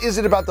Jalen, what is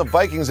it about the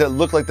Vikings that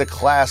look like the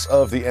class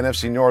of the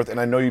NFC North? And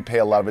I know you pay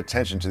a lot of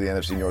attention to the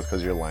NFC North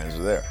because your Lions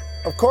are there.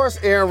 Of course,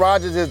 Aaron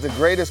Rodgers is the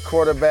greatest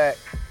quarterback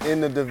in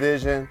the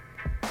division.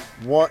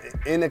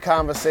 In the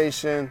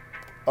conversation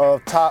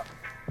of top,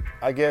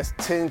 I guess,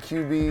 10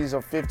 QBs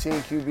or 15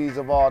 QBs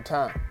of all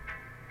time.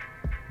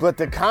 But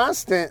the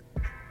constant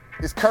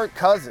is Kirk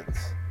Cousins.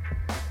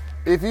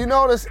 If you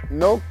notice,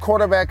 no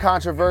quarterback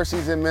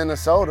controversies in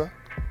Minnesota.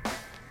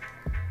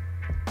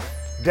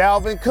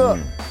 Dalvin Cook,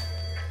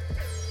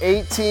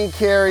 18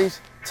 carries,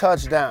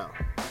 touchdown.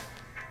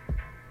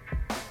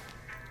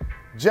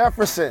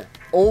 Jefferson,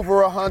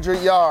 over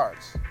 100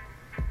 yards.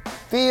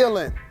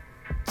 Thielen,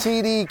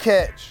 TD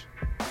catch.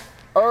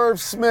 Irv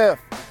Smith,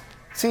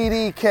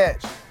 TD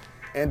catch.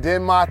 And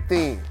then my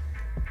theme,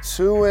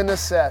 2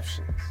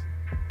 interceptions.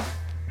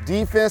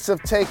 Defensive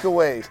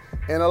takeaways.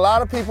 And a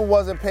lot of people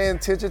wasn't paying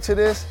attention to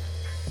this.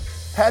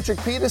 Patrick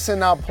Peterson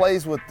now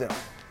plays with them.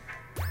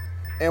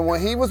 And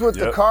when he was with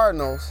the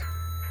Cardinals,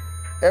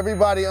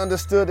 everybody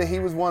understood that he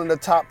was one of the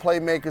top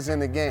playmakers in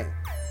the game.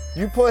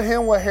 You put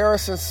him with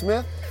Harrison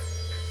Smith,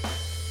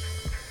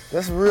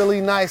 that's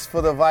really nice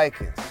for the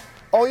Vikings.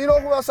 Oh, you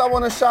know who else I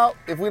want to shout?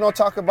 If we don't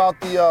talk about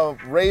the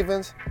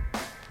Ravens,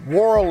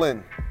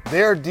 Worland,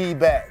 their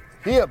D-back.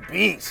 He a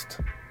beast.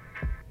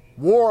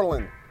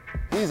 Worland,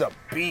 he's a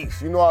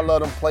beast. You know I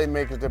love them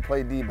playmakers that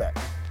play D-back.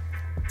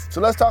 So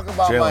let's talk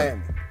about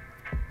Miami.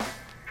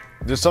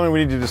 There's something we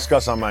need to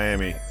discuss on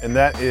Miami, and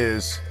that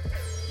is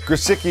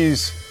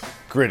Gesicki's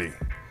gritty.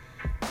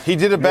 He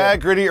did a bad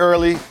gritty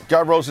early,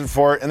 got roasted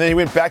for it, and then he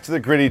went back to the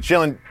gritty.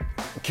 Jalen,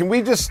 can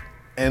we just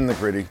end the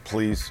gritty,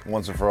 please,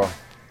 once and for all?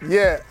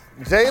 Yeah,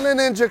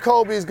 Jalen and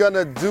Jacoby's going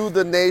to do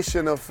the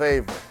nation a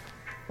favor.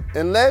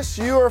 unless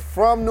you are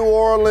from New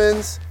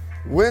Orleans,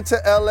 went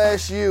to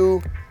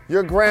LSU,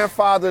 you're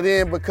grandfathered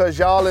in because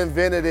y'all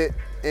invented it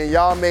and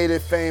y'all made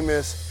it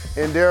famous,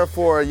 and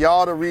therefore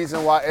y'all the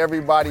reason why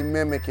everybody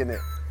mimicking it.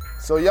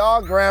 So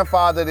y'all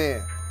grandfathered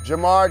in.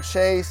 Jamar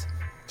Chase,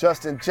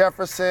 Justin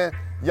Jefferson,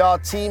 y'all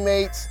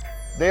teammates,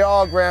 they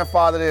all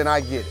grandfathered in,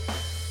 I get it.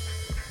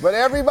 But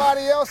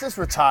everybody else is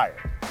retired.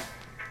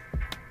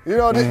 You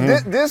know,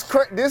 this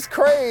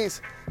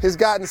craze has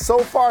gotten so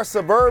far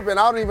suburban,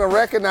 I don't even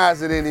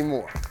recognize it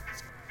anymore.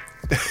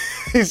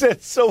 He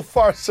said so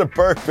far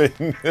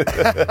suburban.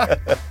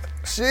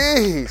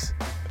 Jeez.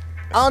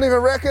 I don't even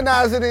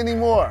recognize it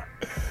anymore.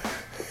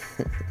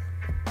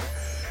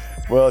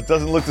 Well, it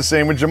doesn't look the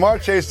same. When Jamar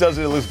Chase does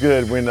it, it looks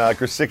good. When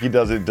Gesicki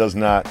does it does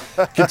not.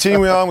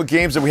 Continuing on with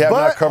games that we have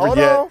not covered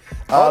yet. Hold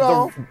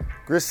on.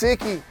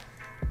 Gesicki,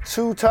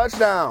 2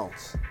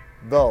 touchdowns,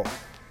 though.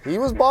 He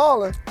was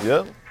balling.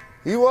 Yep.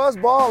 He was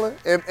balling.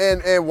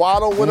 And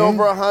Waddle went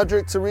over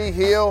 100. Tyreek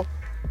Hill,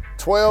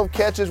 12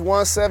 catches,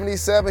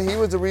 177. He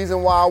was the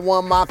reason why I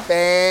won my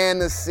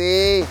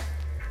fantasy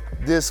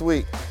this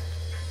week.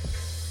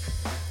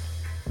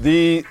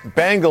 The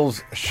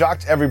Bengals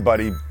shocked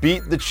everybody,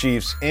 beat the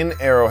Chiefs in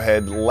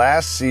Arrowhead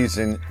last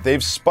season.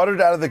 They've sputtered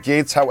out of the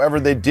gates. However,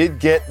 they did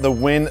get the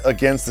win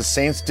against the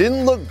Saints.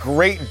 Didn't look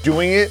great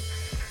doing it.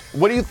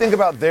 What do you think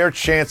about their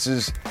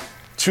chances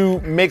to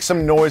make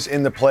some noise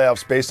in the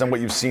playoffs based on what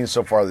you've seen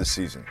so far this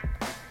season?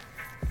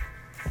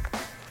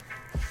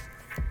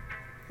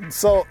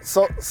 So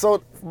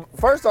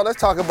first off,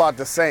 let's talk about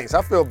the Saints.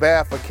 I feel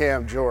bad for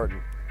Cam Jordan,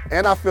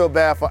 and I feel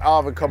bad for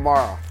Alvin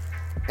Kamara.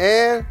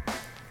 And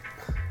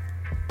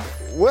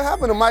what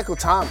happened to Michael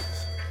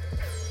Thomas?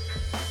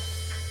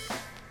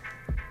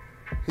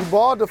 He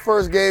balled the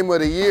first game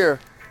of the year.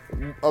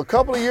 A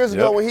couple of years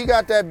ago when he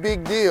got that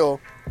big deal,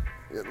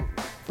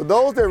 for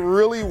those that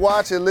really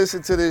watch and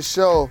listen to this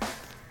show,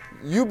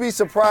 you'd be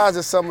surprised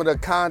at some of the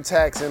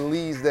contacts and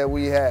leads that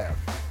we have.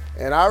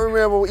 And I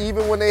remember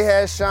even when they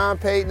had Sean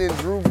Payton and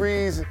Drew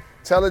Brees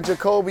telling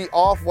Jacoby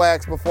off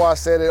wax before I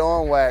said it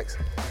on wax,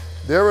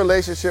 their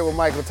relationship with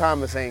Michael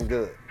Thomas ain't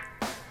good.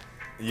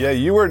 Yeah,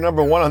 you were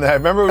number one on that.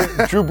 Remember when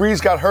Drew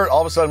Brees got hurt,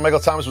 all of a sudden Michael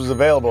Thomas was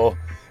available.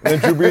 And then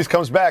Drew Brees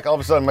comes back, all of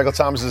a sudden Michael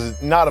Thomas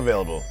is not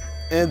available.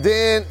 And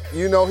then,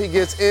 he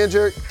gets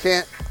injured.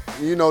 Can't,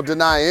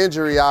 deny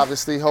injury,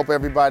 obviously. Hope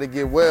everybody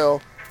get well.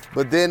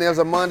 But then there's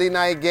a Monday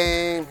night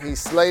game.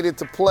 He's slated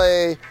to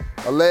play.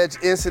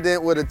 Alleged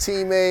incident with a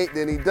teammate.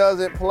 Then he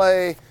doesn't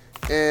play.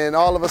 And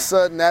all of a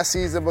sudden, that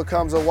season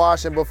becomes a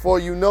wash. And before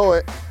you know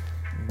it,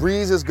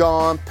 Brees is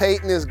gone.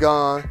 Peyton is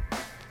gone.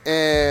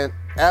 And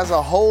as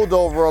a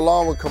holdover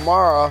along with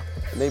Kamara,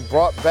 and they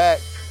brought back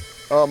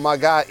my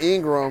guy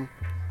Ingram,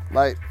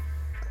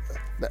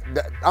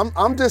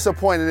 I'm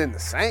disappointed in the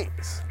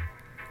Saints.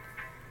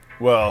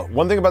 Well,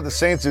 one thing about the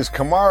Saints is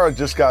Kamara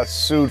just got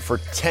sued for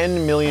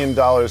 $10 million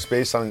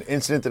based on an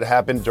incident that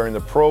happened during the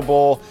Pro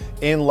Bowl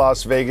in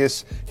Las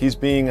Vegas. He's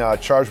being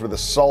charged with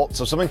assault.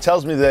 So something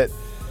tells me that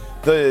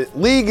the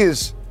league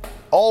is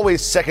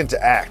always second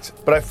to act,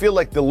 but I feel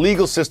like the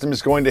legal system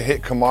is going to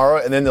hit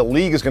Kamara, and then the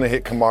league is going to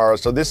hit Kamara.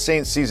 So this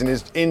Saints season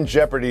is in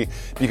jeopardy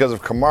because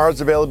of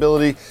Kamara's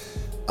availability.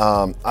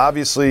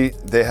 Obviously,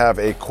 they have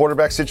a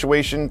quarterback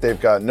situation. They've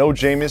got no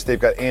Jameis. They've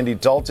got Andy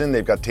Dalton.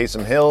 They've got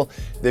Taysom Hill.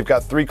 They've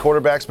got 3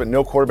 quarterbacks, but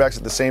no quarterbacks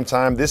at the same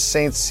time. This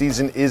Saints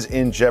season is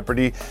in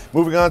jeopardy.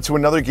 Moving on to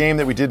another game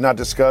that we did not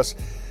discuss.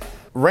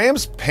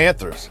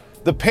 Rams-Panthers.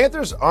 The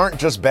Panthers aren't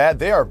just bad.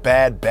 They are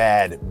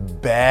bad.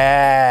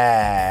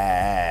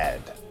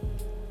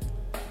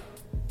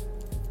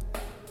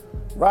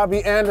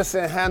 Robbie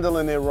Anderson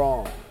handling it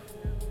wrong.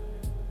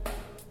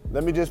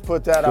 Let me just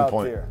put that out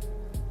there.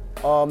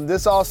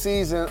 This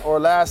offseason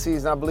or last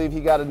season, I believe he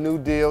got a new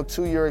deal,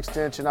 2-year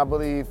extension, I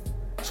believe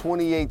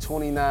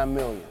 $28-29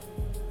 million.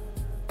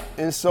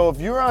 And so if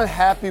you're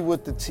unhappy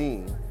with the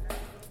team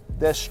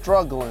that's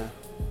struggling,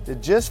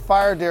 that just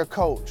fired their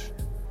coach,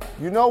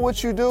 you know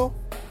what you do?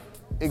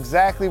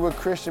 Exactly what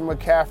Christian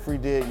McCaffrey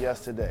did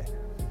yesterday.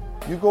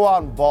 You go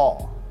out and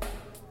ball.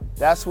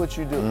 That's what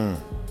you do.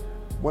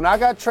 When I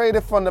got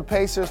traded from the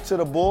Pacers to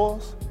the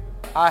Bulls,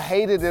 I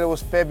hated that it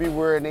was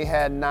February and they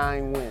had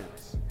 9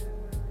 wins.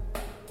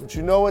 But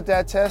you know what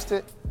that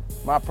tested?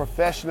 My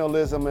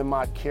professionalism and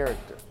my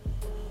character.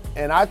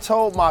 And I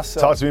told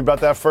myself— Talk to me about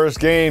that first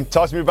game.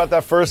 Talk to me about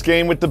that first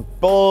game with the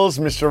Bulls,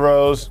 Mr.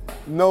 Rose.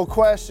 No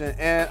question.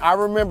 And I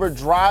remember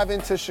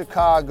driving to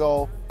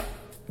Chicago,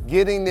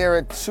 getting there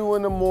at 2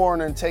 in the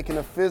morning, taking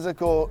a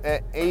physical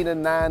at 8 or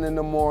 9 in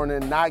the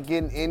morning, not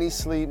getting any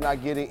sleep,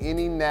 not getting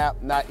any nap,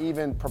 not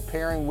even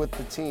preparing with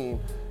the team,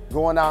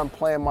 going out and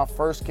playing my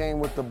first game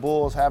with the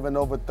Bulls, having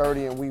over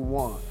 30, and we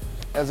won.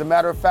 As a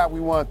matter of fact, we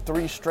won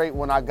 3 straight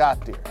when I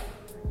got there.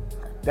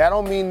 That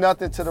don't mean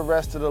nothing to the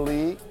rest of the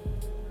league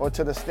or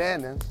to the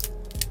standings,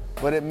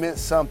 but it meant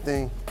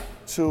something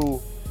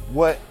to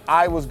what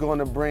I was going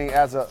to bring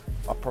as a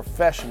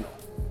professional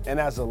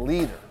and as a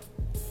leader.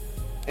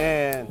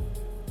 And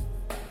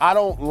I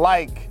don't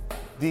like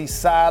the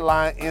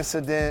sideline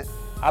incident.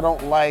 I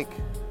don't like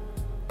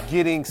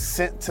getting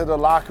sent to the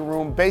locker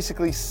room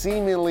basically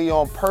seemingly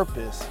on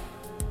purpose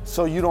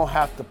so you don't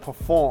have to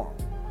perform,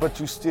 but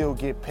you still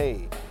get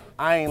paid.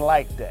 I ain't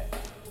like that.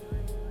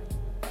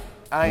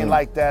 I ain't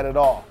like that at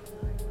all.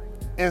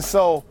 And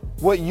so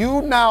what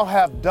you now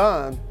have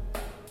done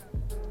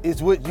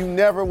is what you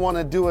never want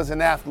to do as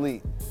an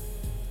athlete.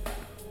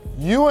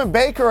 You and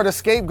Baker are the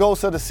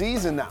scapegoats of the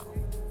season now.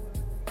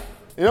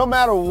 It don't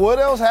matter what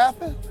else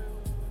happened.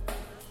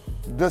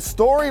 The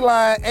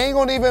storyline ain't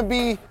gonna even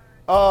be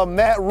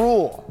Matt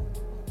Rule.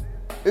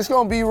 It's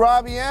gonna be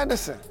Robbie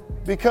Anderson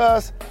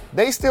because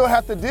they still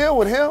have to deal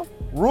with him.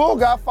 Rule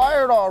got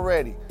fired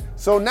already.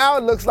 So now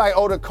it looks like,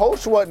 the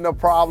coach wasn't a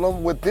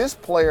problem with this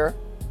player,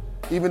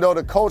 even though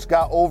the coach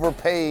got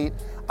overpaid.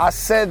 I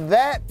said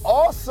that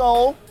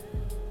also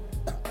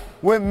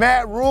when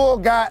Matt Rule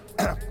got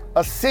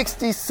a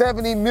 $60,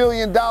 $70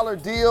 million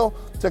deal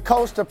to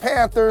coach the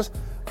Panthers.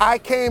 I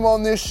came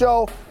on this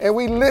show and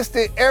we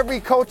listed every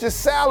coach's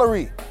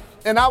salary.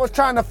 And I was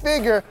trying to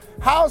figure,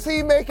 how's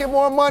he making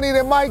more money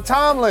than Mike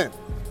Tomlin?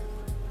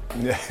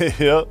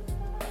 Yep.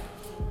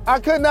 I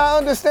could not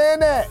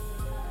understand that.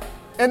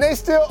 And they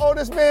still owe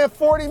this man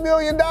 $40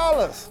 million.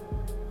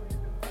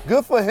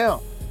 Good for him.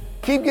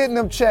 Keep getting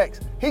them checks.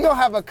 He gonna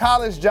have a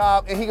college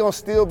job and he gonna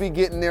still be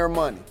getting their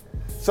money.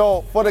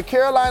 So for the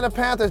Carolina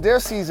Panthers, their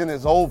season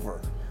is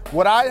over.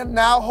 What I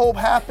now hope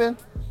happens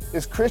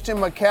is Christian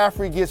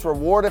McCaffrey gets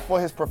rewarded for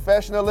his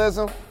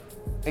professionalism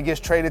and gets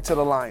traded to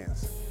the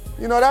Lions.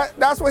 You know,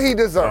 that's what he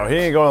deserves. Oh, he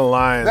ain't going to the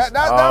Lions. That's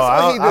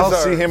what he deserves. I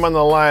don't see him on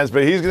the Lions,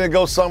 but he's going to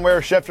go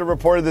somewhere. Schefter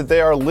reported that they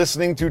are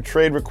listening to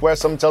trade requests.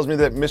 Someone tells me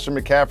that Mr.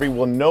 McCaffrey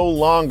will no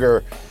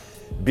longer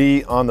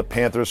be on the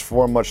Panthers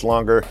for much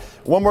longer.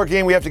 One more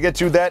game we have to get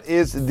to, that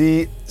is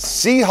the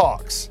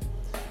Seahawks.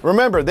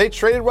 Remember, they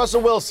traded Russell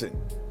Wilson,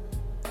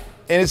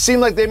 and it seemed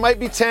like they might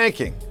be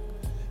tanking.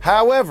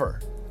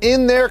 However,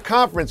 in their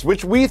conference,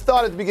 which we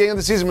thought at the beginning of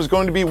the season was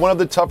going to be one of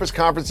the toughest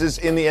conferences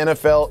in the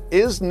NFL,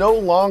 is no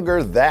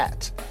longer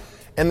that.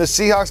 And the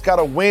Seahawks got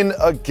a win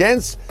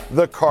against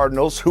the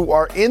Cardinals, who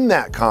are in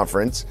that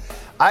conference.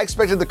 I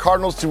expected the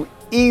Cardinals to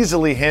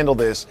easily handle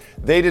this.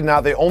 They did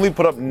not. They only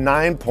put up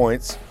 9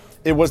 points.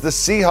 It was the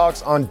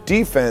Seahawks on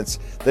defense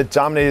that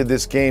dominated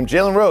this game.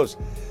 Jalen Rose,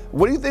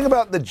 what do you think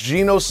about the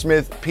Geno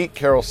Smith, Pete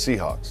Carroll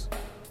Seahawks?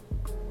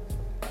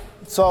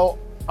 So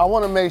I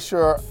want to make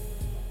sure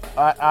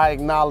I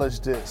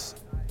acknowledge this.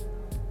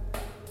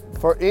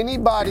 For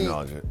anybody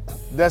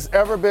that's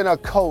ever been a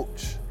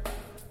coach,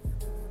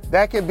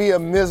 that can be a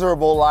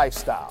miserable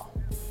lifestyle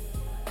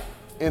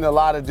in a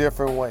lot of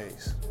different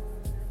ways.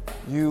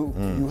 You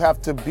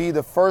have to be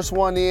the first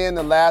one in,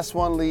 the last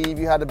one leave.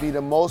 You have to be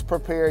the most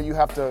prepared. You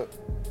have to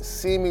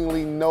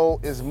seemingly know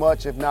as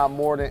much, if not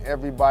more, than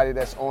everybody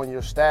that's on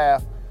your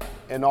staff.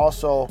 And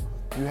also,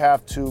 you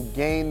have to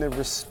gain the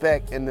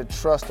respect and the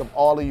trust of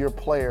all of your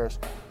players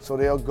so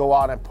they'll go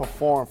out and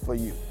perform for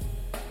you.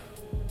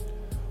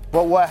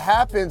 But what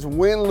happens,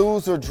 win,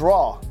 lose, or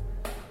draw,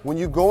 when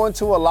you go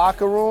into a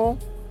locker room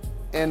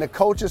and the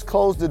coaches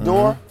close the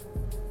door,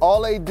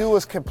 all they do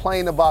is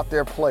complain about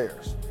their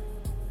players.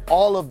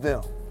 All of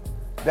them.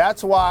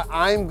 That's why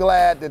I'm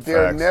glad that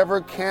there are never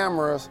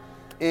cameras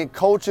in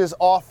coaches'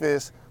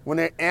 office when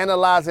they're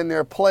analyzing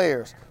their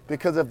players.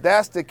 Because if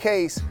that's the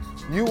case,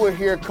 you will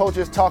hear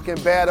coaches talking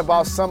bad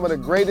about some of the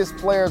greatest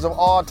players of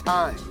all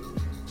time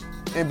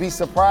and be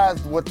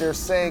surprised what they're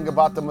saying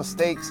about the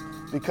mistakes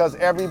because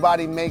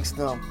everybody makes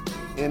them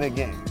in a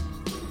game.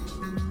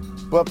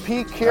 But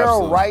Pete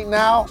Carroll right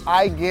now,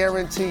 I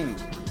guarantee you,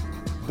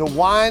 the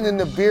wine and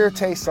the beer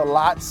taste a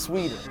lot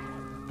sweeter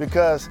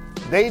because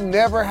they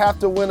never have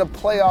to win a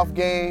playoff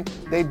game.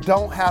 They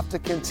don't have to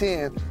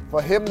contend.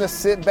 For him to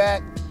sit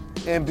back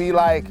and be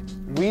like,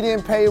 we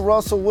didn't pay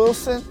Russell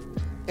Wilson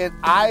and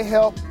I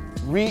helped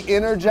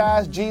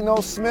re-energize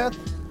Geno Smith,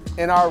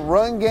 and our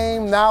run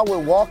game now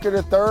with Walker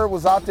III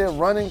was out there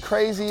running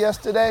crazy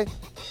yesterday.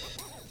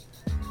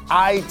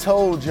 I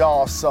told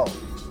y'all so,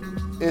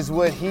 is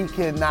what he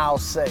can now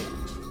say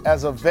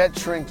as a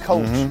veteran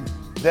coach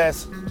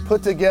that's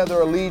put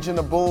together a Legion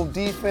of Boom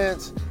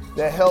defense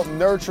that helped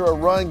nurture a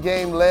run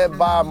game led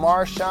by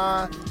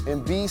Marshawn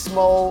in beast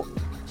mode,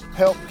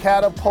 helped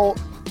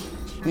catapult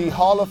the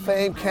Hall of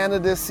Fame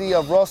candidacy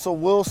of Russell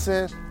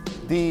Wilson,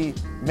 the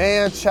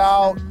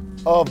man-child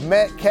of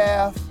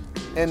Metcalf,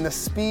 and the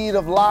speed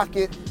of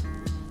Lockett.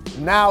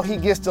 Now he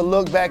gets to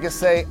look back and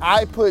say,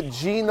 I put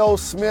Geno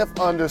Smith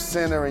under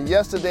center, and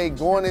yesterday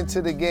going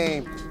into the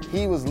game,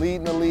 he was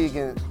leading the league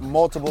in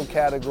multiple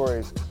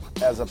categories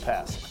as a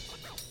passer.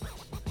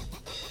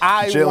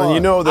 Jalen, you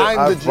know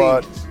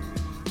that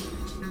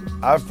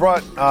I've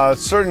brought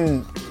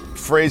certain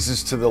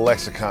phrases to the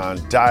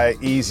lexicon. Die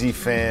easy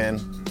fan,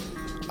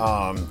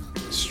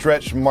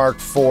 stretch mark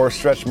 4,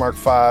 stretch mark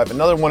 5.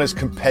 Another one is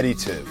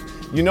competitive.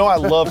 You know I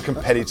love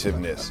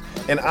competitiveness,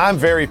 and I'm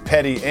very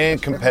petty and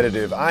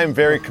competitive. I'm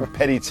very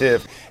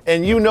competitive,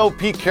 and you know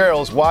Pete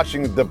Carroll's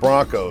watching the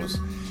Broncos,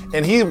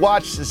 and he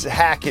watches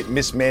Hackett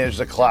mismanage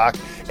the clock,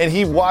 and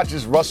he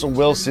watches Russell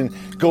Wilson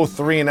go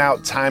 3 and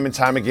out time and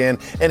time again,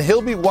 and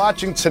he'll be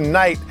watching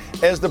tonight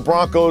as the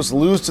Broncos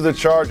lose to the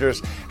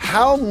Chargers.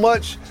 How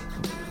much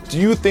do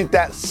you think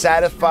that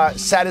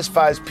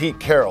satisfies Pete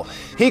Carroll?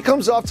 He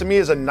comes off to me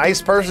as a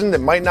nice person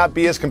that might not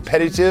be as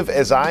competitive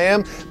as I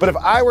am, but if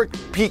I were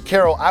Pete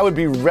Carroll, I would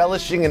be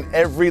relishing in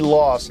every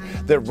loss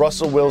that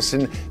Russell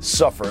Wilson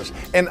suffers.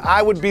 And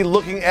I would be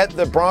looking at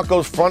the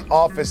Broncos front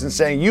office and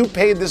saying, you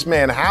paid this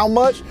man how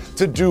much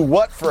to do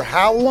what for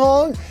how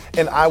long?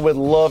 And I would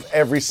love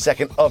every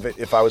second of it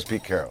if I was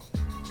Pete Carroll.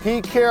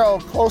 Pete Carroll,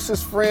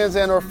 closest friends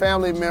and or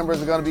family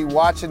members are going to be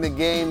watching the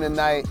game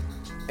tonight,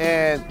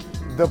 and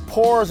the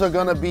pours are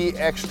going to be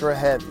extra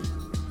heavy.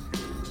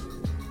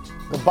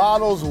 The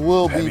bottles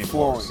will be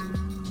flowing.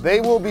 They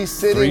will be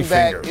sitting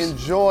back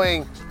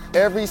enjoying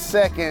every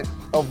second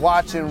of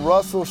watching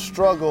Russell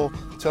struggle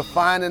to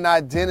find an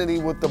identity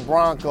with the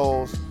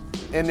Broncos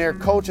and their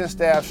coaching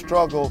staff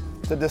struggle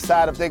to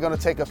decide if they're going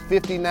to take a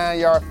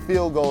 59-yard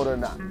field goal or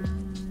not.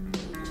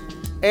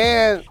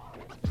 And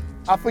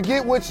I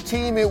forget which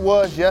team it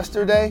was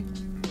yesterday.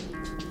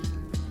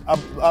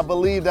 I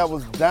believe that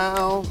was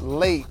down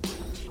late,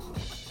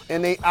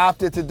 and they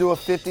opted to do a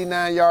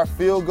 59-yard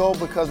field goal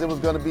because it was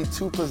going to be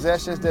 2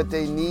 possessions that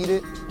they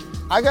needed.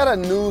 I got a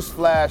news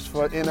flash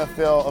for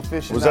NFL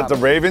aficionados. Was that the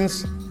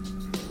Ravens?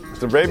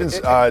 The Ravens,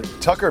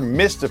 Tucker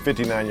missed a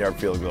 59-yard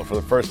field goal for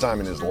the first time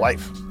in his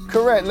life.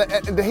 Correct.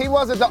 He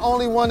wasn't the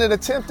only one that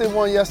attempted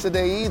one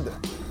yesterday either.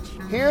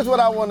 Here's what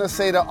I want to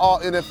say to all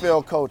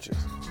NFL coaches.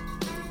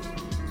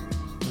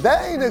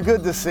 That ain't a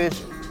good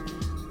decision.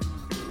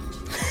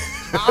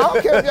 I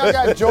don't care if y'all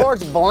got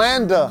George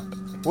Blanda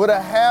with a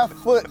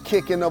half-foot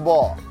kicking the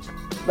ball.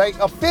 Like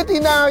a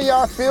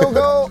 59-yard field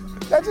goal,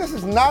 that just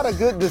is not a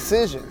good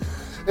decision.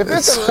 If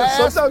it's the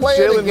last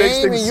play of the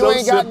game and you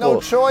ain't got no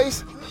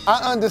choice,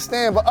 I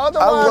understand. But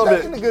otherwise,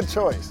 that ain't a good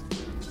choice.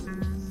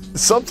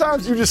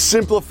 Sometimes you just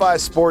simplify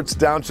sports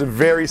down to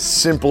very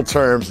simple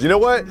terms. You know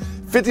what?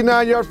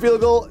 59-yard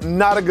field goal,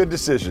 not a good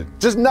decision.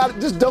 Just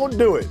don't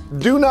do it.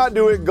 Do not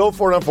do it. Go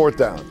for it on 4th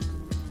down.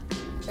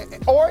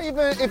 Or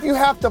even if you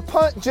have to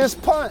punt,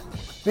 just punt.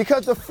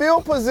 Because the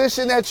field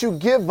position that you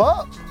give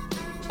up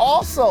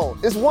also,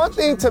 it's one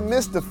thing to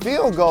miss the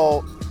field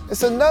goal.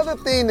 It's another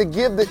thing to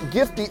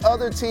gift the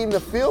other team the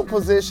field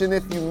position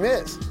if you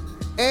miss.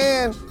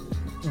 And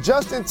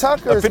Justin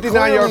Tucker, a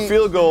 59-yard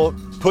field goal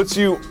puts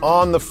you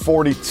on the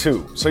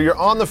 42. So you're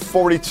on the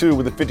 42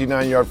 with a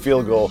 59-yard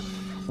field goal.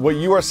 What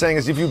you are saying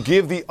is if you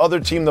give the other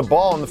team the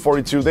ball on the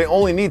 42, they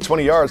only need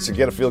 20 yards to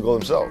get a field goal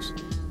themselves.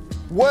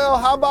 Well,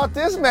 how about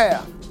this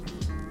math?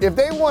 If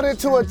they wanted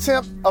to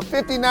attempt a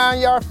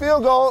 59-yard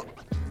field goal,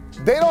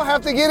 they don't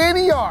have to get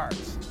any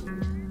yards.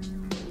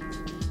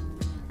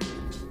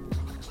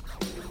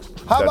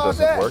 How about that? That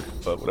doesn't work,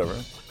 but whatever.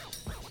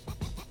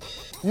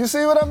 You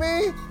see what I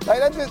mean? Like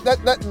that's just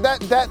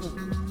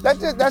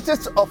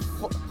a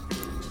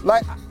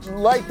like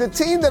the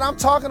team that I'm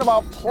talking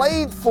about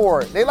played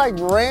for it. They like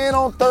ran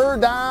on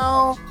 3rd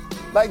down,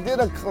 like did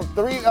a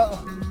 3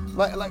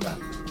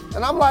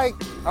 and I'm like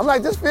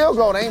this field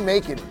goal ain't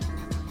making it.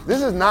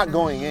 This is not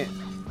going in.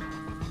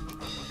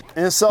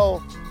 And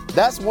so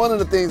that's one of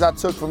the things I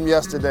took from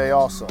yesterday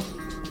also.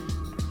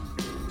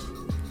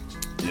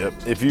 Yep.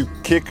 If you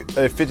kick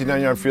a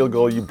 59-yard field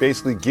goal, you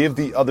basically give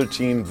the other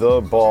team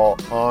the ball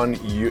on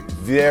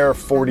their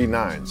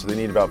 49. So they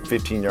need about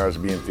 15 yards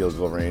to be in field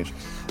goal range.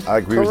 I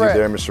agree with you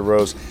there, Mr.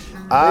 Rose.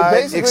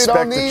 I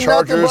expect the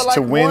Chargers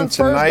to win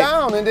tonight.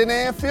 Down and then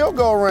they're in field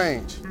goal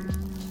range.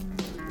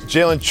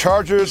 Jalen,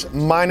 Chargers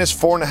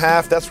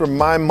 -4.5. That's where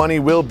my money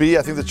will be.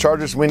 I think the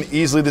Chargers win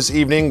easily this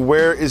evening.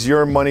 Where is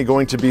your money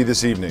going to be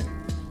this evening?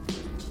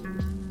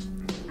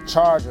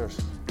 Chargers.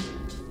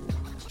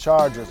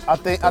 I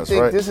think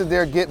this is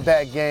their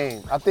get-back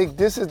game. I think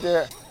this is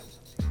their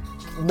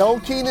no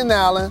Keenan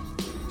Allen.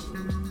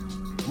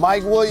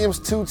 Mike Williams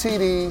 2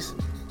 TDs.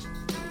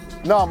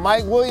 No,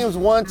 Mike Williams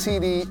 1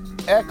 TD.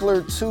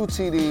 Eckler 2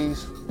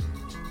 TDs.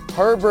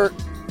 Herbert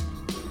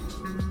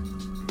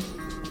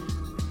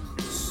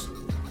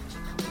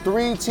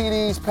 3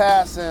 TDs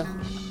passing,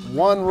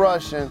 1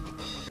 rushing.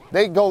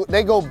 They go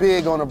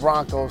big on the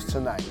Broncos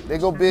tonight. They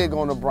go big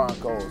on the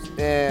Broncos.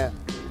 And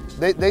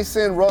they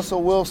send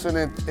Russell Wilson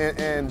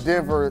and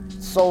Denver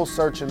soul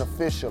searching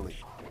officially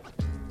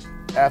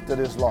after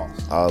this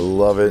loss. I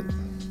love it.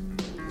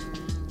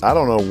 I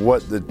don't know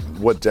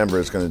what Denver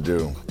is going to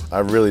do. I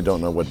really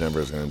don't know what Denver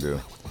is going to do.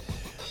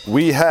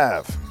 We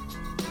have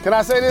Can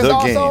I say this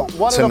also?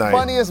 One tonight. of the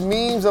funniest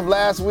memes of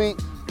last week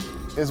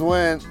is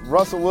when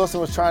Russell Wilson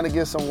was trying to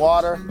get some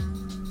water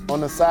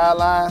on the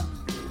sideline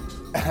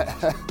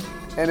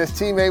and his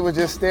teammate was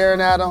just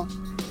staring at him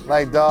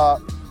like,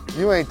 dog,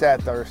 you ain't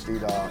that thirsty,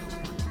 dog.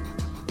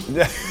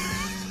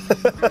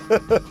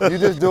 You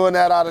just doing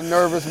that out of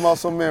nervous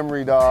muscle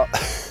memory, dog.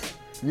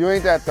 You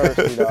ain't that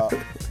thirsty, dog.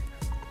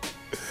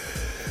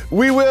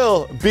 We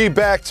will be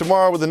back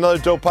tomorrow with another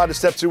Dope Pod to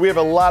step to. We have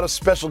a lot of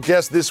special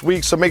guests this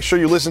week, so make sure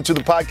you listen to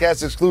the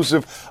podcast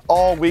exclusive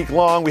all week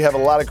long. We have a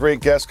lot of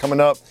great guests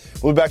coming up.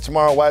 We'll be back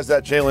tomorrow. Why is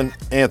that, Jalen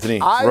Anthony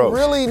Rose? I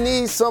really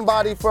need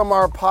somebody from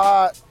our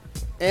pod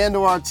and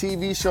or our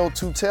TV show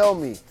to tell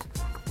me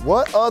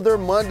What other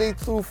Monday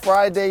through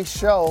Friday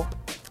show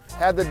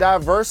had the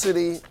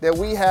diversity that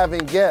we have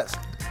in guests?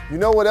 You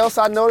know what else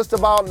I noticed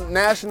about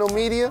national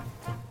media?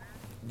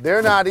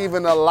 They're not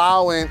even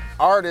allowing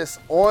artists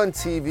on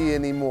TV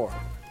anymore.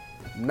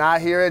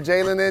 Not here at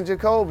Jalen and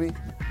Jacoby.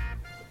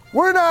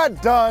 We're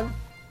not done.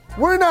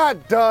 We're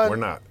not done. We're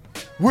not.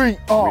 We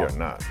are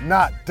not.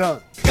 Not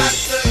done. Got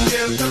to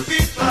give the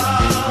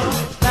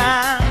people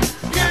time.